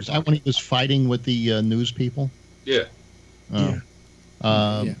 is what we're talking about. Is that when he was fighting with the news people? Yeah. I'm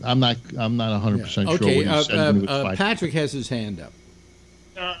not 100% sure what he said when he was fighting. Patrick has his hand up.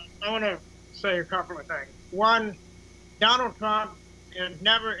 I want to say a couple of things. One, Donald Trump has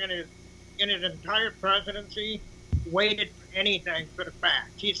never in his entire presidency waited for anything for the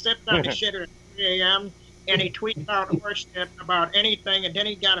facts. He sits on his shit at 3 a.m. and he tweets out horse shit about anything, and then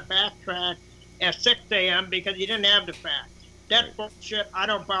he got to backtrack at 6 a.m. because he didn't have the facts. That's bullshit. I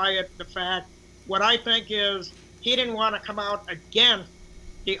don't buy it. The fact. What I think is he didn't want to come out against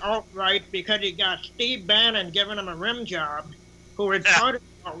the alt-right because he got Steve Bannon giving him a rim job, who had started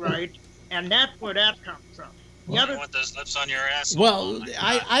alt-right, and that's where that comes from. You want those lips on your ass? Well,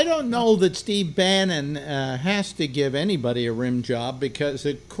 I don't know that Steve Bannon has to give anybody a rim job, because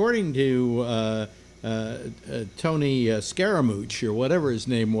according to Tony Scaramucci, or whatever his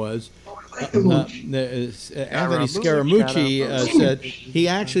name was, Anthony Scaramucci said he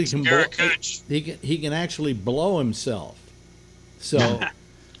actually can actually blow himself. So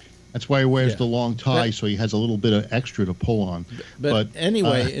that's why he wears the long tie, so he has a little bit of extra to pull on. But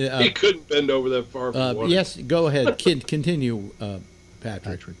anyway, he couldn't bend over that far. Yes, go ahead, continue,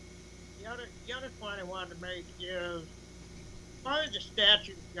 Patrick. The other point I wanted to make is, as far as the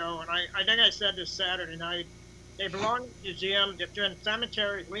statues go, and I think I said this Saturday night, they belong in museums. If they're in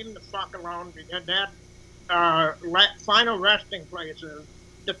cemeteries, leave them the fuck alone, because that final resting places.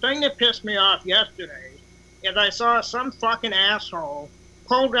 The thing that pissed me off yesterday is I saw some fucking asshole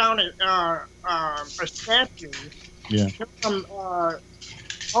pull down a statue from, all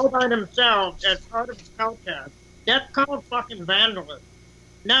by themselves as part of a protest, that's called fucking vandalism.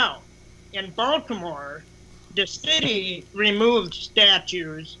 Now, in Baltimore, the city removed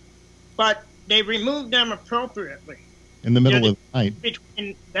statues, but they removed them appropriately. In the middle of the night.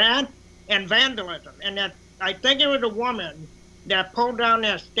 Between that and vandalism. And that, I think it was a woman that pulled down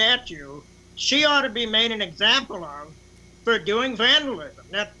that statue. She ought to be made an example of for doing vandalism.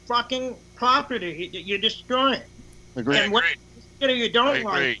 That fucking property that you're destroying. Agreed. And what you don't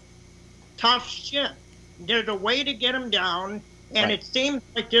like, tough shit. There's a way to get them down, and it seems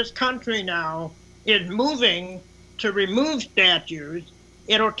like this country now is moving to remove statues.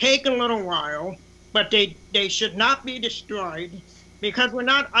 It'll take a little while, but they should not be destroyed because we're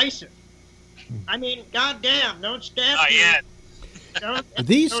not ISIS. I mean, goddamn, those statues.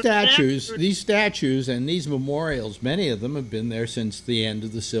 These statues and these memorials, many of them have been there since the end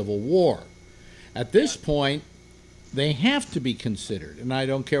of the Civil War. At this point, they have to be considered, and I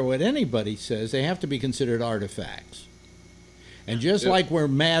don't care what anybody says, they have to be considered artifacts. And just like we're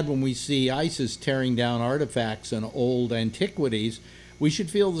mad when we see ISIS tearing down artifacts and old antiquities, we should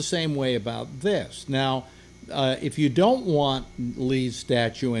feel the same way about this. Now, if you don't want Lee's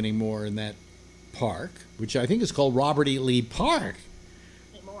statue anymore in that park, which I think is called Robert E. Lee Park.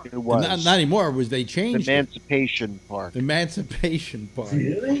 It was. Not anymore, was they changed Emancipation Park. Emancipation Park.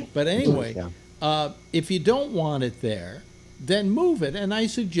 Really? But anyway, if you don't want it there, then move it. And I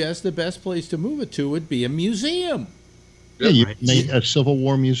suggest the best place to move it to would be a museum. Yeah, you made a Civil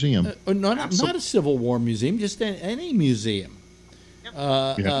War museum. Not a Civil War museum, just any museum.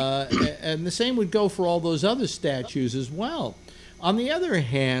 And the same would go for all those other statues as well. On the other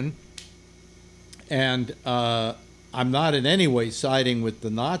hand, and I'm not in any way siding with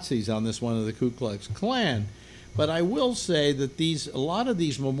the Nazis on this one of the Ku Klux Klan, but I will say that a lot of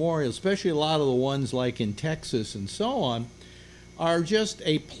these memorials, especially a lot of the ones like in Texas and so on, are just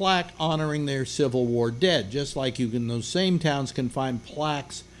a plaque honoring their Civil War dead, just like you in those same towns can find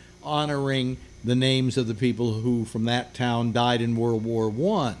plaques honoring the names of the people who from that town died in World War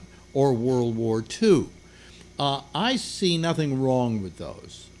I or World War II. I see nothing wrong with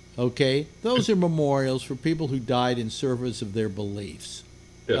those. Okay, those are memorials for people who died in service of their beliefs.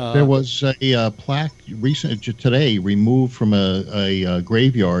 There was a plaque today removed from a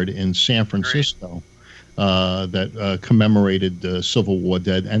graveyard in San Francisco that commemorated the Civil War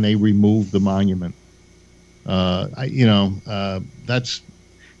dead, and they removed the monument. I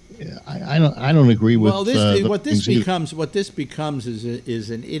don't agree with. Well, what this becomes is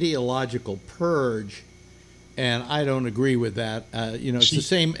an ideological purge. And I don't agree with that. It's the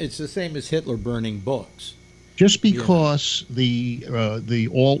same. It's the same as Hitler burning books. Just because the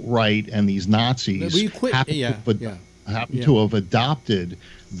alt-right and these Nazis happen to have adopted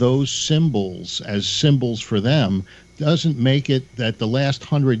those symbols as symbols for them doesn't make it that the last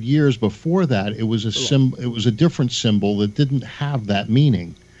 100 years before that it was a different symbol that didn't have that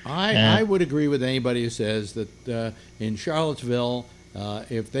meaning. I would agree with anybody who says that in Charlottesville.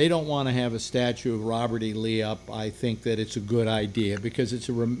 If they don't want to have a statue of Robert E. Lee up, I think that it's a good idea because it's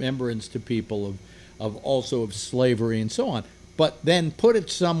a remembrance to people of slavery and so on. But then put it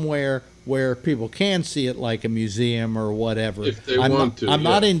somewhere where people can see it, like a museum or whatever. If they want to. I'm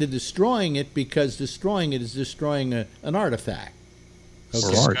not into destroying it because destroying it is destroying an artifact.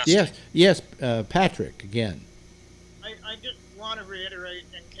 Okay. Yes, Patrick, again. I just want to reiterate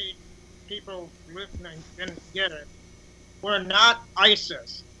in case people listening didn't get it. We're not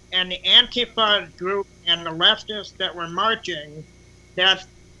ISIS. And the Antifa group and the leftists that were marching that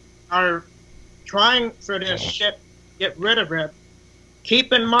are trying for this shit, get rid of it,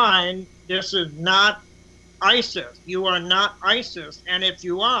 keep in mind this is not ISIS. You are not ISIS. And if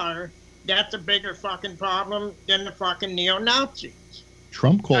you are, that's a bigger fucking problem than the fucking neo-Nazis.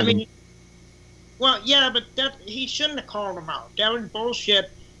 Trump called them. Well, yeah, but he shouldn't have called them out. That was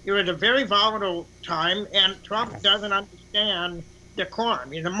bullshit. It was a very volatile time, and Trump doesn't understand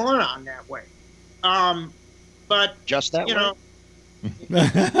decorum. He's a moron that way. But just that way.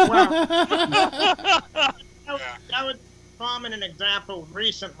 That was a prominent example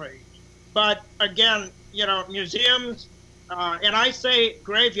recently. But again, museums, and I say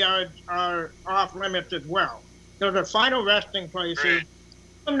graveyards are off limits as well. They're the final resting places. Leave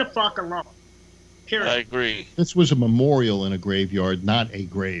them the fuck alone. Period. I agree. This was a memorial in a graveyard, not a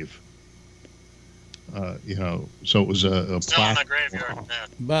grave. So it was a still in a graveyard.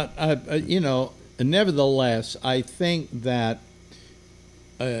 But nevertheless, I think that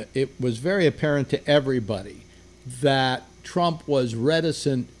it was very apparent to everybody that Trump was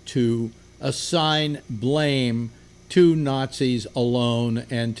reticent to assign blame to Nazis alone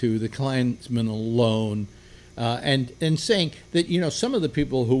and to the Klansmen alone, and saying that, you know, some of the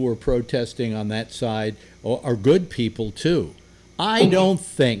people who were protesting on that side are good people too. I don't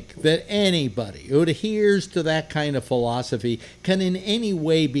think that anybody who adheres to that kind of philosophy can in any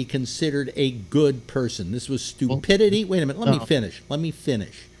way be considered a good person. This was stupidity. Wait a minute. Let me finish. Let me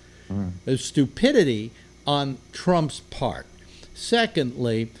finish. There's stupidity on Trump's part.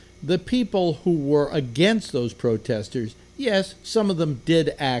 Secondly, the people who were against those protesters, yes, some of them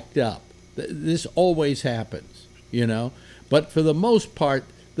did act up. This always happens, you know. But for the most part,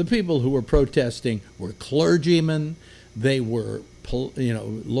 the people who were protesting were clergymen. They were, you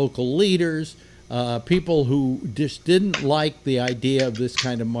know, local leaders, people who just didn't like the idea of this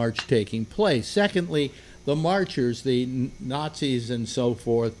kind of march taking place. Secondly, the marchers, the Nazis and so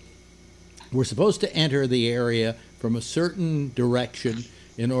forth, were supposed to enter the area from a certain direction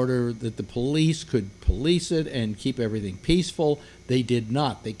in order that the police could police it and keep everything peaceful. They did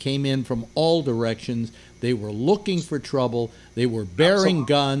not. They came in from all directions. They were looking for trouble. They were bearing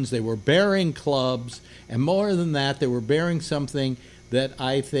guns. They were bearing clubs. And more than that, they were bearing something that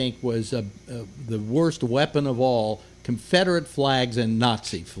I think was the worst weapon of all, Confederate flags and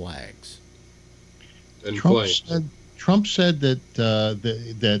Nazi flags. And Trump said that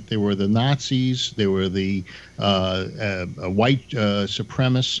that they were the Nazis, they were the white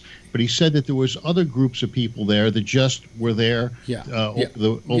supremacists, but he said that there was other groups of people there that just were there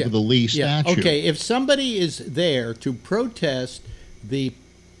over the Lee statue. Okay, if somebody is there to protest the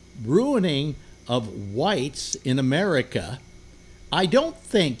ruining of whites in America, I don't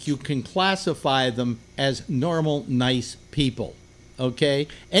think you can classify them as normal, nice people. Okay?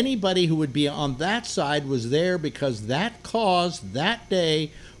 Anybody who would be on that side was there because that cause that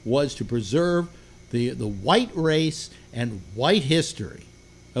day was to preserve the white race and white history.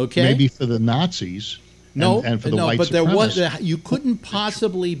 Okay? Maybe for the Nazis. And for the white supremacists. There was you couldn't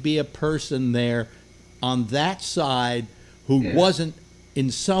possibly be a person there on that side who wasn't in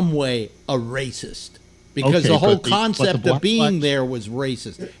some way a racist. Because the whole concept of being there was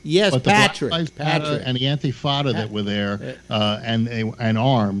racist. Yes, Patrick. And the Antifada that were there and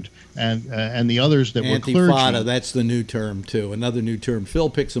armed, and the others that were clergy. Antifada, that's the new term, too. Another new term. Phil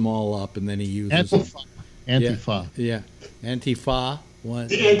picks them all up, and then he uses Antifa. Yeah. Antifa. What?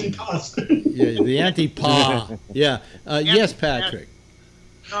 The Antipas. Yeah, the Antipa. Yeah. Yes, Patrick.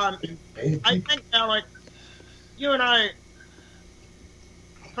 I think, Alex, you and I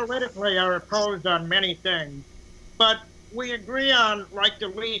politically are opposed on many things, but we agree on, like the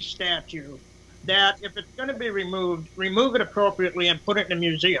Lee statue, that if it's going to be removed, remove it appropriately and put it in a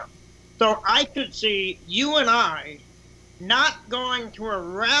museum. So I could see you and I not going to a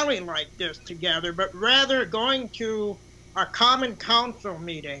rally like this together, but rather going to a common council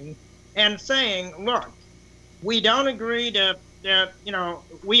meeting and saying, look, we don't agree that,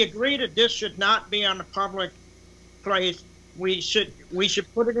 we agree that this should not be on a public place. We should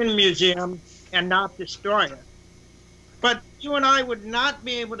put it in a museum and not destroy it. But you and I would not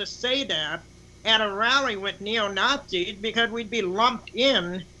be able to say that at a rally with neo-Nazis because we'd be lumped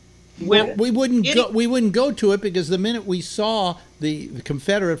in with... We wouldn't go to it because the minute we saw the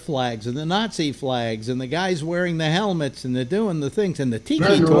Confederate flags and the Nazi flags and the guys wearing the helmets and they're doing the things and the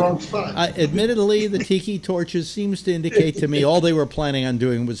tiki torches, admittedly, the tiki torches seems to indicate to me all they were planning on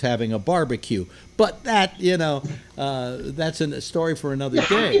doing was having a barbecue. But that, that's a story for another day.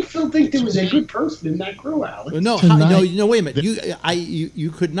 How do you still think there was a good person in that crew, Alex? No, wait a minute.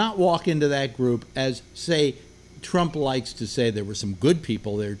 You could not walk into that group as, say, Trump likes to say there were some good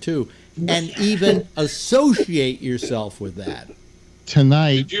people there too, and even associate yourself with that.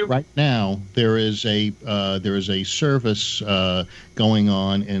 Tonight, right now, there is a service going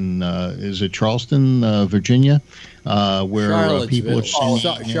on in is it Charleston, Virginia, where people are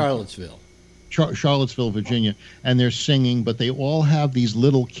singing. Charlottesville, Virginia, and they're singing, but they all have these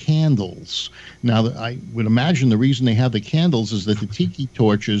little candles. Now, I would imagine the reason they have the candles is that the tiki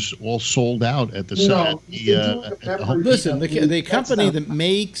torches all sold out at the side. Listen, the company that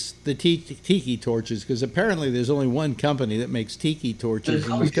makes the tiki torches, because apparently there's only one company that makes tiki torches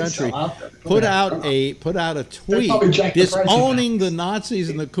in this country, put out a tweet disowning the Nazis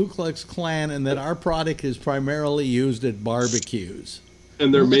and the Ku Klux Klan, and that our product is primarily used at barbecues.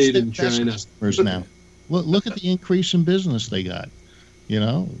 And they're made in China. Now, look at the increase in business they got.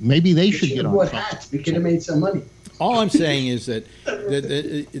 Maybe they should get on hats. We could have made some money. All I'm saying is that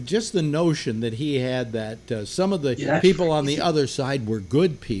just the notion that he had that some of the people on the other side were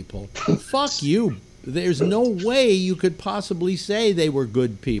good people. Fuck you. There's no way you could possibly say they were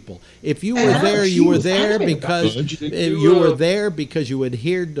good people. If you were there, you were there because you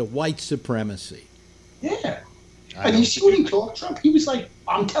adhered to white supremacy. Yeah. And you see when he talked Trump, he was like,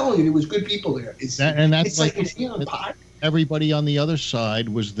 "I'm telling you, there was good people there." It's like is he on pot? Everybody on the other side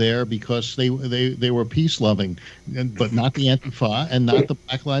was there because they were peace loving, but not the Antifa and not the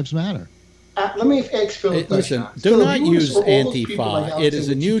Black Lives Matter. Let me ask Phil. Listen, do not use Antifa. It is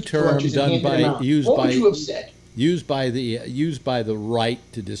a new term used by the right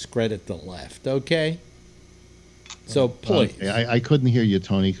to discredit the left. Okay. So please, I couldn't hear you,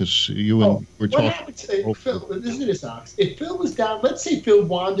 Tony, because you were talking. What happened to Phil? Listen to this, Alex. If Phil was down, let's say Phil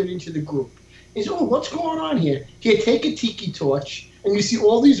wandered into the group. He's, what's going on here? He'd take a tiki torch, and you see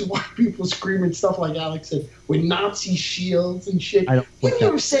all these white people screaming stuff like Alex said, with Nazi shields and shit. You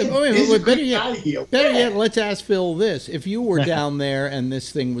never said, better yet, let's ask Phil this. If you were down there and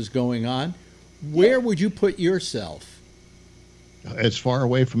this thing was going on, where would you put yourself? As far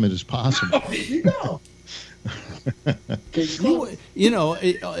away from it as possible. There you go. This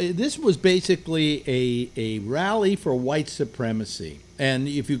was basically a rally for white supremacy. And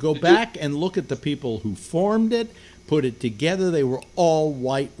if you go back and look at the people who formed it, put it together, they were all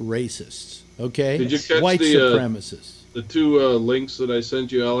white racists. Okay? Did you catch white supremacists. The two links that I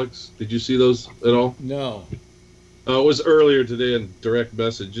sent you, Alex? Did you see those at all? No. It was earlier today in direct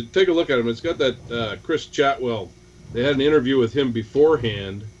message. Take a look at them. It's got that Chris Chatwell. They had an interview with him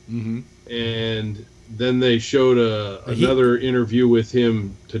beforehand, and then they showed another interview with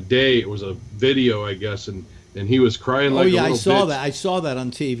him today. It was a video, I guess, and he was crying like a little bitch. I saw that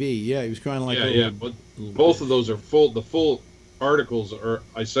on TV. Yeah, he was crying like a little but both of those are full. The full articles are.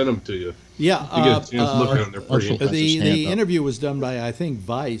 I sent them to you. Yeah, you get a chance to look at them. They're pretty. The interview was done by, I think,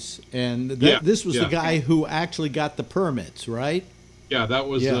 Vice, and this was the guy who actually got the permits, right? Yeah, that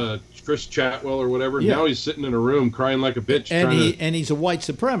was Chris Chatwell or whatever. Yeah. Now he's sitting in a room crying like a bitch. And he's a white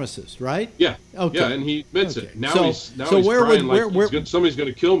supremacist, right? Yeah. Okay. Yeah, and he admits it. Now he's crying like somebody's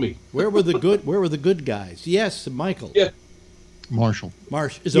going to kill me. Where were the good guys? Yes, Michael. Yeah. Marshall.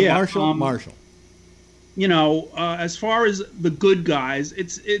 Is it Marshall? Marshall. As far as the good guys,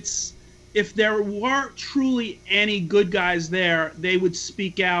 it's if there were truly any good guys there, they would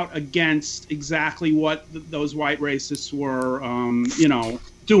speak out against exactly what those white racists were,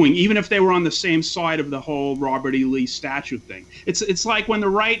 doing, even if they were on the same side of the whole Robert E. Lee statue thing. It's like when the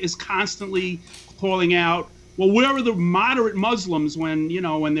right is constantly calling out, well, where are the moderate Muslims when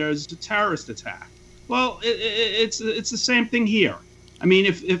there's a terrorist attack? Well, it's the same thing here. I mean,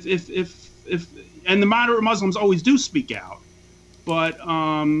 if and the moderate Muslims always do speak out, but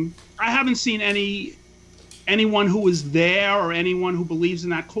I haven't seen anyone who was there or anyone who believes in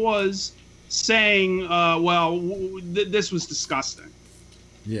that cause saying, this was disgusting.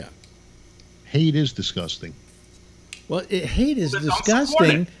 Yeah. Hate is disgusting. Well, hate is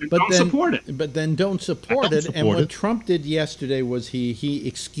disgusting, but then don't support it. And what Trump did yesterday was he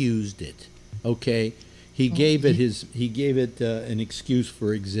excused it. Okay, he gave it an excuse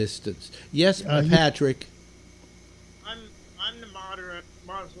for existence. Yes, Patrick. I'm the moderate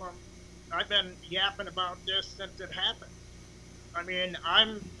Muslim. I've been yapping about this since it happened. I mean,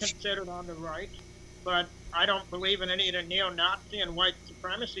 I'm considered on the right, but I don't believe in any of the neo-Nazi and white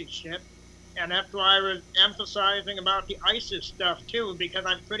supremacy shit. And that's why I was emphasizing about the ISIS stuff, too, because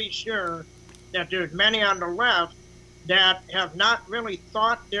I'm pretty sure that there's many on the left that have not really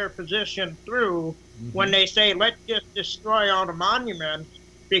thought their position through when they say, let's just destroy all the monuments,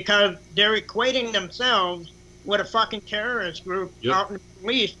 because they're equating themselves with a fucking terrorist group out in the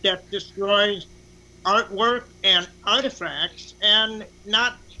Middle East that destroys artwork and artifacts and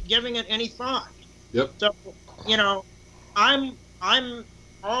not giving it any thought. Yep. So, I'm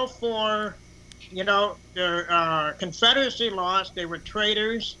all for, the Confederacy lost. They were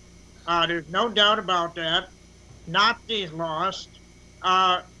traitors. There's no doubt about that. Nazis lost.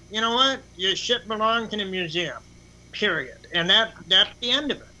 You know what? Your shit belongs in a museum. Period. And that's the end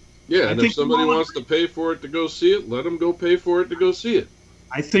of it. Yeah, and if somebody wants to pay for it to go see it, let them go pay for it to go see it.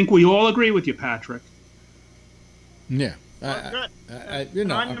 I think we all agree with you, Patrick. Yeah. I'm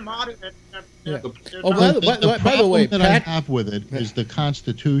the moderate. By the way, that I have with it is the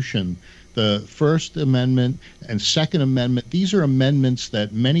Constitution, the First Amendment and Second Amendment. These are amendments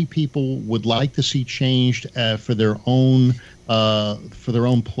that many people would like to see changed for their own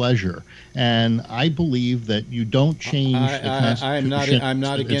pleasure. And I believe that you don't change the Constitution. I'm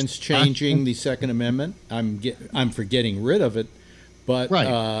not against changing the Second Amendment. I'm for getting rid of it. But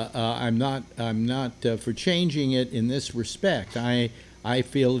I'm not for changing it in this respect. I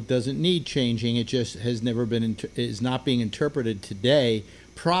feel it doesn't need changing. It just has never been is not being interpreted today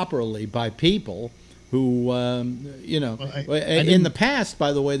properly by people who in the past.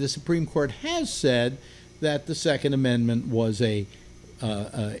 By the way, the Supreme Court has said that the Second Amendment was a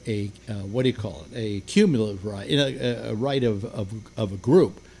what do you call it? A cumulative right, a right of a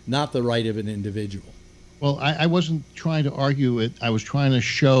group, not the right of an individual. Well, I wasn't trying to argue it. I was trying to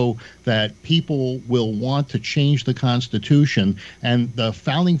show that people will want to change the Constitution. And the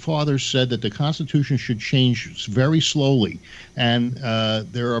Founding Fathers said that the Constitution should change very slowly. And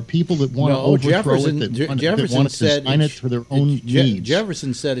there are people that want to overthrow it, that want to design it for their own needs.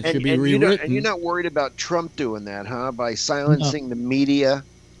 Jefferson said it should be rewritten. And you're not worried about Trump doing that, huh? By silencing the media?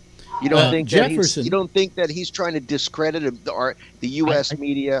 You don't think that you don't think that he's trying to discredit the U.S.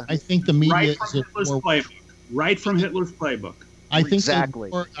 media? I think the media right from Hitler's playbook. I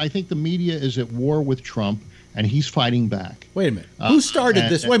think the media is at war with Trump, and he's fighting back. Wait a minute. Who started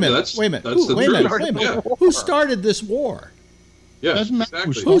this? Wait a minute. Who started this war? Yeah,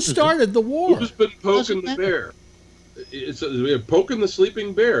 exactly. Who started the war? Who's been poking the bear? It's poking the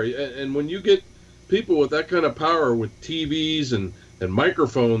sleeping bear. And when you get people with that kind of power, with TVs and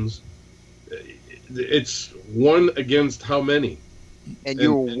microphones, it's one against how many? And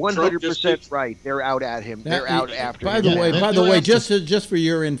you're 100% right. They're out at him. They're out after him. By the way, just for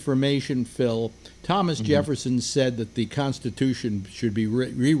your information, Phil, Thomas Jefferson said that the Constitution should be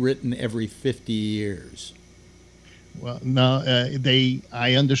rewritten every 50 years. Well, no,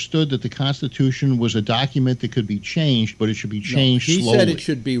 I understood that the Constitution was a document that could be changed, but it should be changed slowly. He said it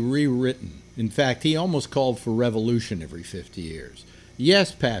should be rewritten. In fact, he almost called for revolution every 50 years.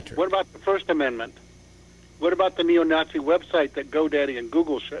 Yes, Patrick. What about the First Amendment? What about the neo-Nazi website that GoDaddy and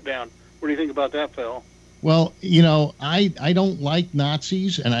Google shut down? What do you think about that, Phil? Well, I don't like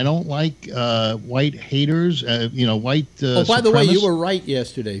Nazis, and I don't like white haters, white by the way, you were right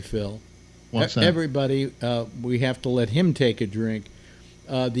yesterday, Phil. What's that? Everybody, we have to let him take a drink.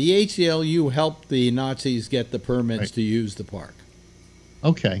 The ACLU helped the Nazis get the permits to use the park.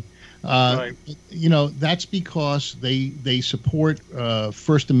 Okay. That's because they support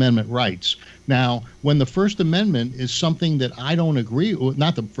First Amendment rights. Now, when the First Amendment is something that I don't agree with,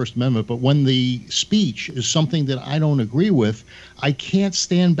 not the First Amendment, but when the speech is something that I don't agree with, I can't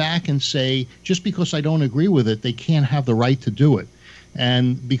stand back and say, just because I don't agree with it, they can't have the right to do it.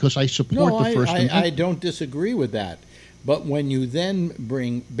 And because I support the First Amendment. I don't disagree with that. But when you then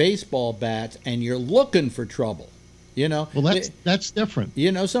bring baseball bats and you're looking for trouble, well, that's different.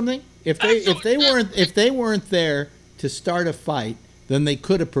 You know something? If they weren't there to start a fight, then they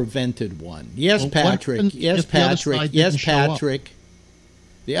could have prevented one. Yes, Patrick. Yes, Patrick. Yes, Patrick.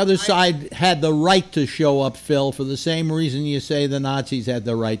 The other side had the right to show up, Phil, for the same reason you say the Nazis had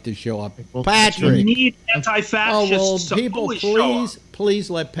the right to show up. Patrick. You need anti-fascists to people, please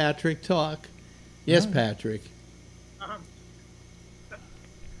let Patrick talk. Yes, Patrick.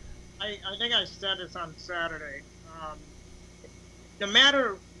 I think I said this on Saturday. No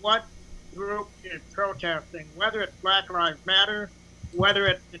matter what group is protesting, whether it's Black Lives Matter, whether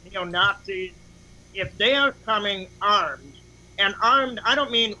it's the neo-Nazis, if they are coming armed, and armed, I don't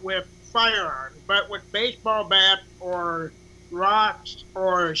mean with firearms, but with baseball bats or rocks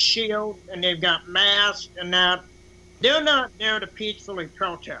or shields, and they've got masks and that, they're not there to peacefully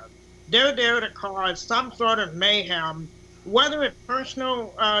protest. They're there to cause some sort of mayhem, whether it's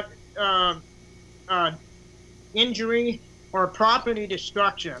personal injury or property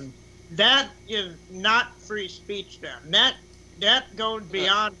destruction. That is not free speech then. That goes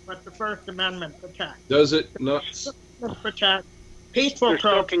beyond what the First Amendment protects. Does it not? Protect peaceful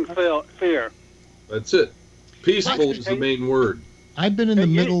protest. Fear. That's it. Peaceful is the main word. I've been in the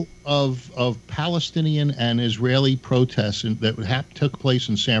middle of Palestinian and Israeli protests that took place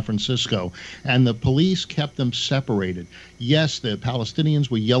in San Francisco, and the police kept them separated. Yes, the Palestinians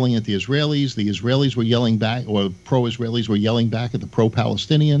were yelling at the Israelis were yelling back, or pro-Israelis were yelling back at the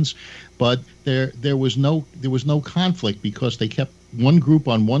pro-Palestinians, but there was no conflict because they kept one group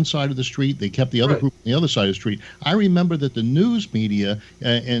on one side of the street, they kept the other group on the other side of the street. I remember that the news media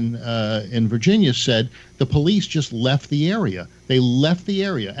in Virginia said the police just left the area. They left the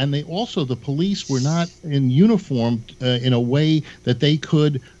area, and the police were not in uniform in a way that they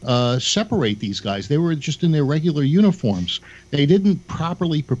could separate these guys. They were just in their regular uniforms. They didn't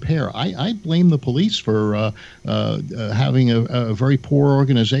properly prepare. I blame the police for having a very poor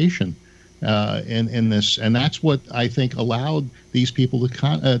organization in this, and that's what I think allowed these people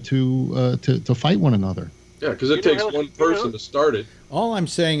to fight one another. Yeah, because it takes one person to start it. All I'm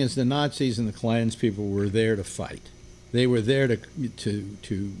saying is the Nazis and the Klans people were there to fight. They were there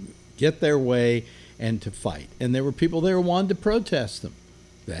to get their way and to fight. And there were people there who wanted to protest them.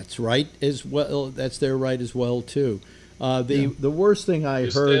 That's right as well. That's their right as well too. The worst thing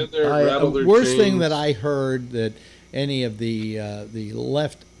I heard, thing that I heard that any of the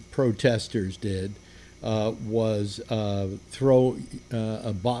left protesters did was throw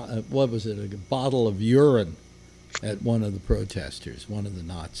a bottle of urine at one of the protesters, one of the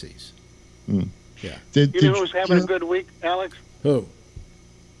Nazis. Mm. Yeah. You know who's having a good week, Alex? Who?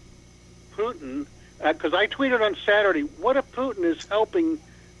 Putin. Because I tweeted on Saturday, what if Putin is helping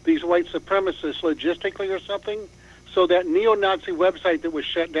these white supremacists logistically or something? So that neo-Nazi website that was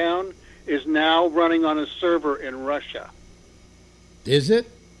shut down is now running on a server in Russia. Is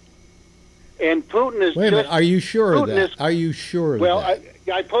it? And Putin is. Wait a minute. Are you sure of that? Are you sure of that? Well,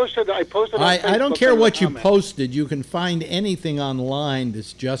 I posted. On I don't Facebook care what you comment. posted. You can find anything online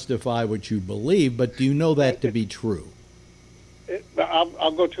to justify what you believe, but do you know that to be true?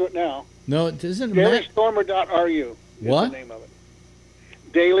 I'll go to it now. No, it doesn't matter. DailyStormer.ru. What? Is the name of it.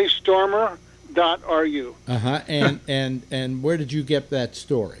 DailyStormer.ru. And where did you get that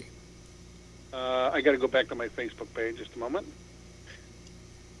story? I got to go back to my Facebook page just a moment.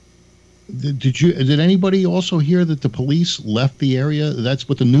 Did anybody also hear that the police left the area? That's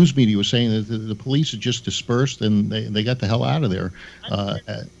what the news media was saying, that the police had just dispersed and they got the hell out of there. I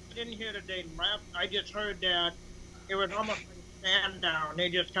didn't hear that they left. I just heard that it was almost like a stand down. They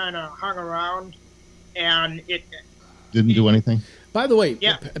just kind of hung around and it didn't do anything. By the way,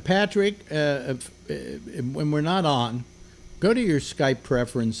 yeah. Patrick, when we're not on, go to your Skype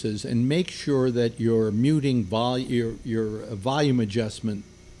preferences and make sure that your muting your volume adjustment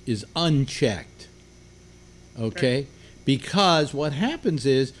is unchecked. Okay? Because what happens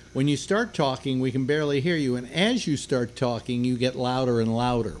is when you start talking, we can barely hear you, and as you start talking, you get louder and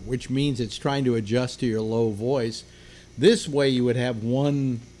louder, which means it's trying to adjust to your low voice. This way, you would have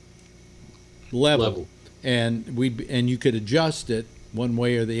one level. And you could adjust it one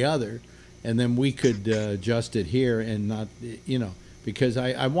way or the other, and then we could adjust it here and not, because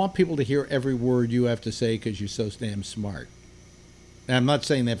I want people to hear every word you have to say because you're so damn smart. And I'm not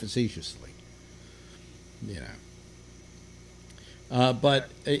saying that facetiously, but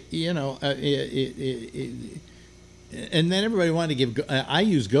and then everybody wanted to give. I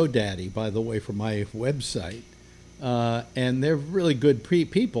use GoDaddy, by the way, for my website. And they're really good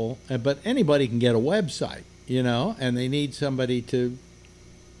people, but anybody can get a website, and they need somebody to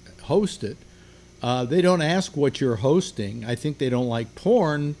host it. They don't ask what you're hosting. I think they don't like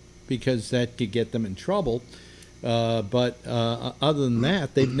porn because that could get them in trouble. But other than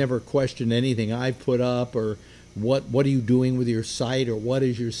that, they've never questioned anything I've put up or what are you doing with your site or what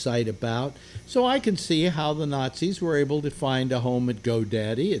is your site about. So I can see how the Nazis were able to find a home at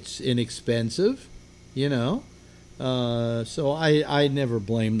GoDaddy. It's inexpensive, so I never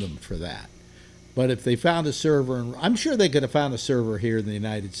blame them for that. But if they found a server, and I'm sure they could have found a server here in the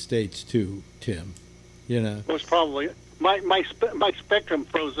United States too, Tim. Most probably. My Spectrum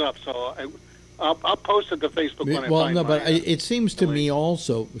froze up, so I'll post it to Facebook when I find no, but my, it seems to me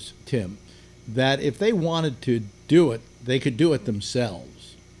also, Tim, that if they wanted to do it, they could do it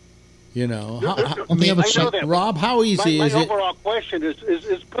themselves. I know that, Rob, how easy is it? My overall question is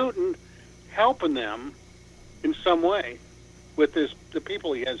Putin helping them in some way with the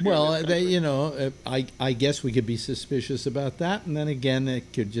people he has here? Well, I guess we could be suspicious about that, and then again,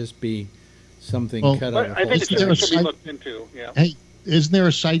 it could just be something cut out. I think it should be looked into. Yeah. Hey, isn't there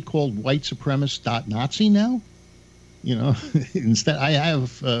a site called whitesupremacist.nazi now? Instead, I have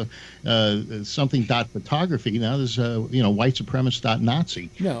something .photography now. There's whitesupremacist.nazi.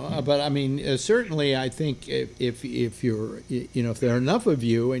 No, but I mean, certainly, I think if you're, if there are enough of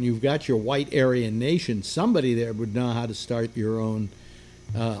you and you've got your white Aryan nation, somebody there would know how to start your own.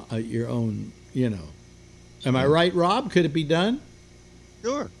 Am I right, Rob? Could it be done?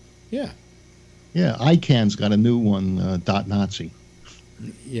 Sure. Yeah. Yeah, ICANN's got a new one, .nazi.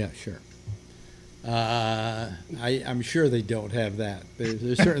 Yeah, sure. I'm sure they don't have that.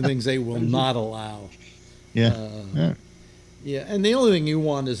 There's certain things they will not allow. Yeah. Yeah, and the only thing you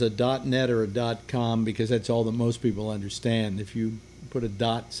want is a .net or a .com because that's all that most people understand. If you put a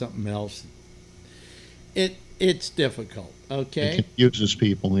dot something else, it's difficult. Okay. It confuses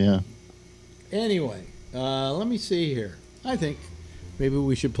people. Yeah. Anyway, let me see here. I think maybe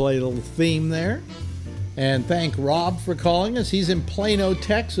we should play a little theme there, and thank Rob for calling us. He's in Plano,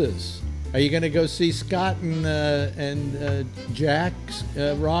 Texas. Are you going to go see Scott and Jack,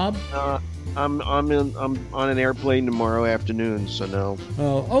 Rob? I'm on an airplane tomorrow afternoon, so no.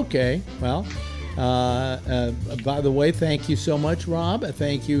 Oh, okay. Well, by the way, thank you so much, Rob.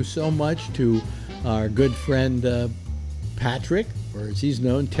 Thank you so much to our good friend Patrick, or as he's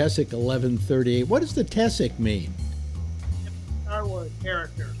known, Tessic 1138. What does the Tessic mean? Star Wars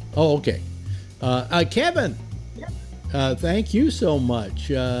character. Oh, okay. Kevin. Thank you so much.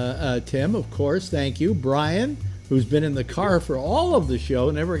 Tim, of course, thank you. Brian, who's been in the car for all of the show,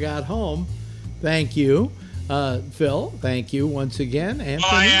 never got home. Thank you. Phil, thank you once again. Anthony?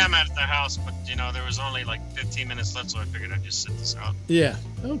 Well, I am at the house, but, there was only like 15 minutes left, so I figured I'd just sit this out. Yeah,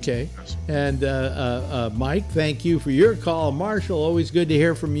 okay. And Mike, thank you for your call. Marshall, always good to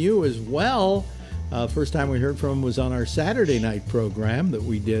hear from you as well. First time we heard from him was on our Saturday night program that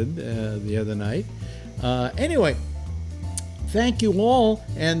we did the other night. Anyway, thank you all,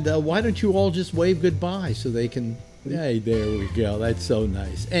 and why don't you all just wave goodbye so they can... Hey, there we go. That's so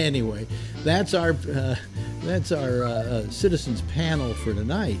nice. Anyway, that's our citizens panel for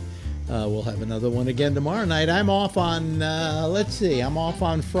tonight. We'll have another one again tomorrow night. I'm off on I'm off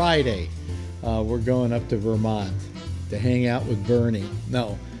on Friday. We're going up to Vermont to hang out with Bernie.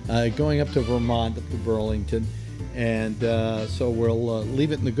 No, going up to Vermont, up to Burlington, and so we'll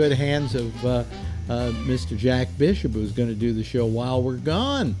leave it in the good hands of Mr. Jack Bishop, who's going to do the show while we're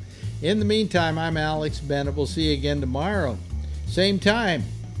gone. In the meantime, I'm Alex Bennett. We'll see you again tomorrow. Same time,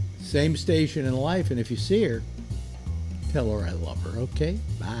 same station in life. And if you see her, tell her I love her, okay?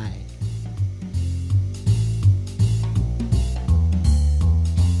 Bye.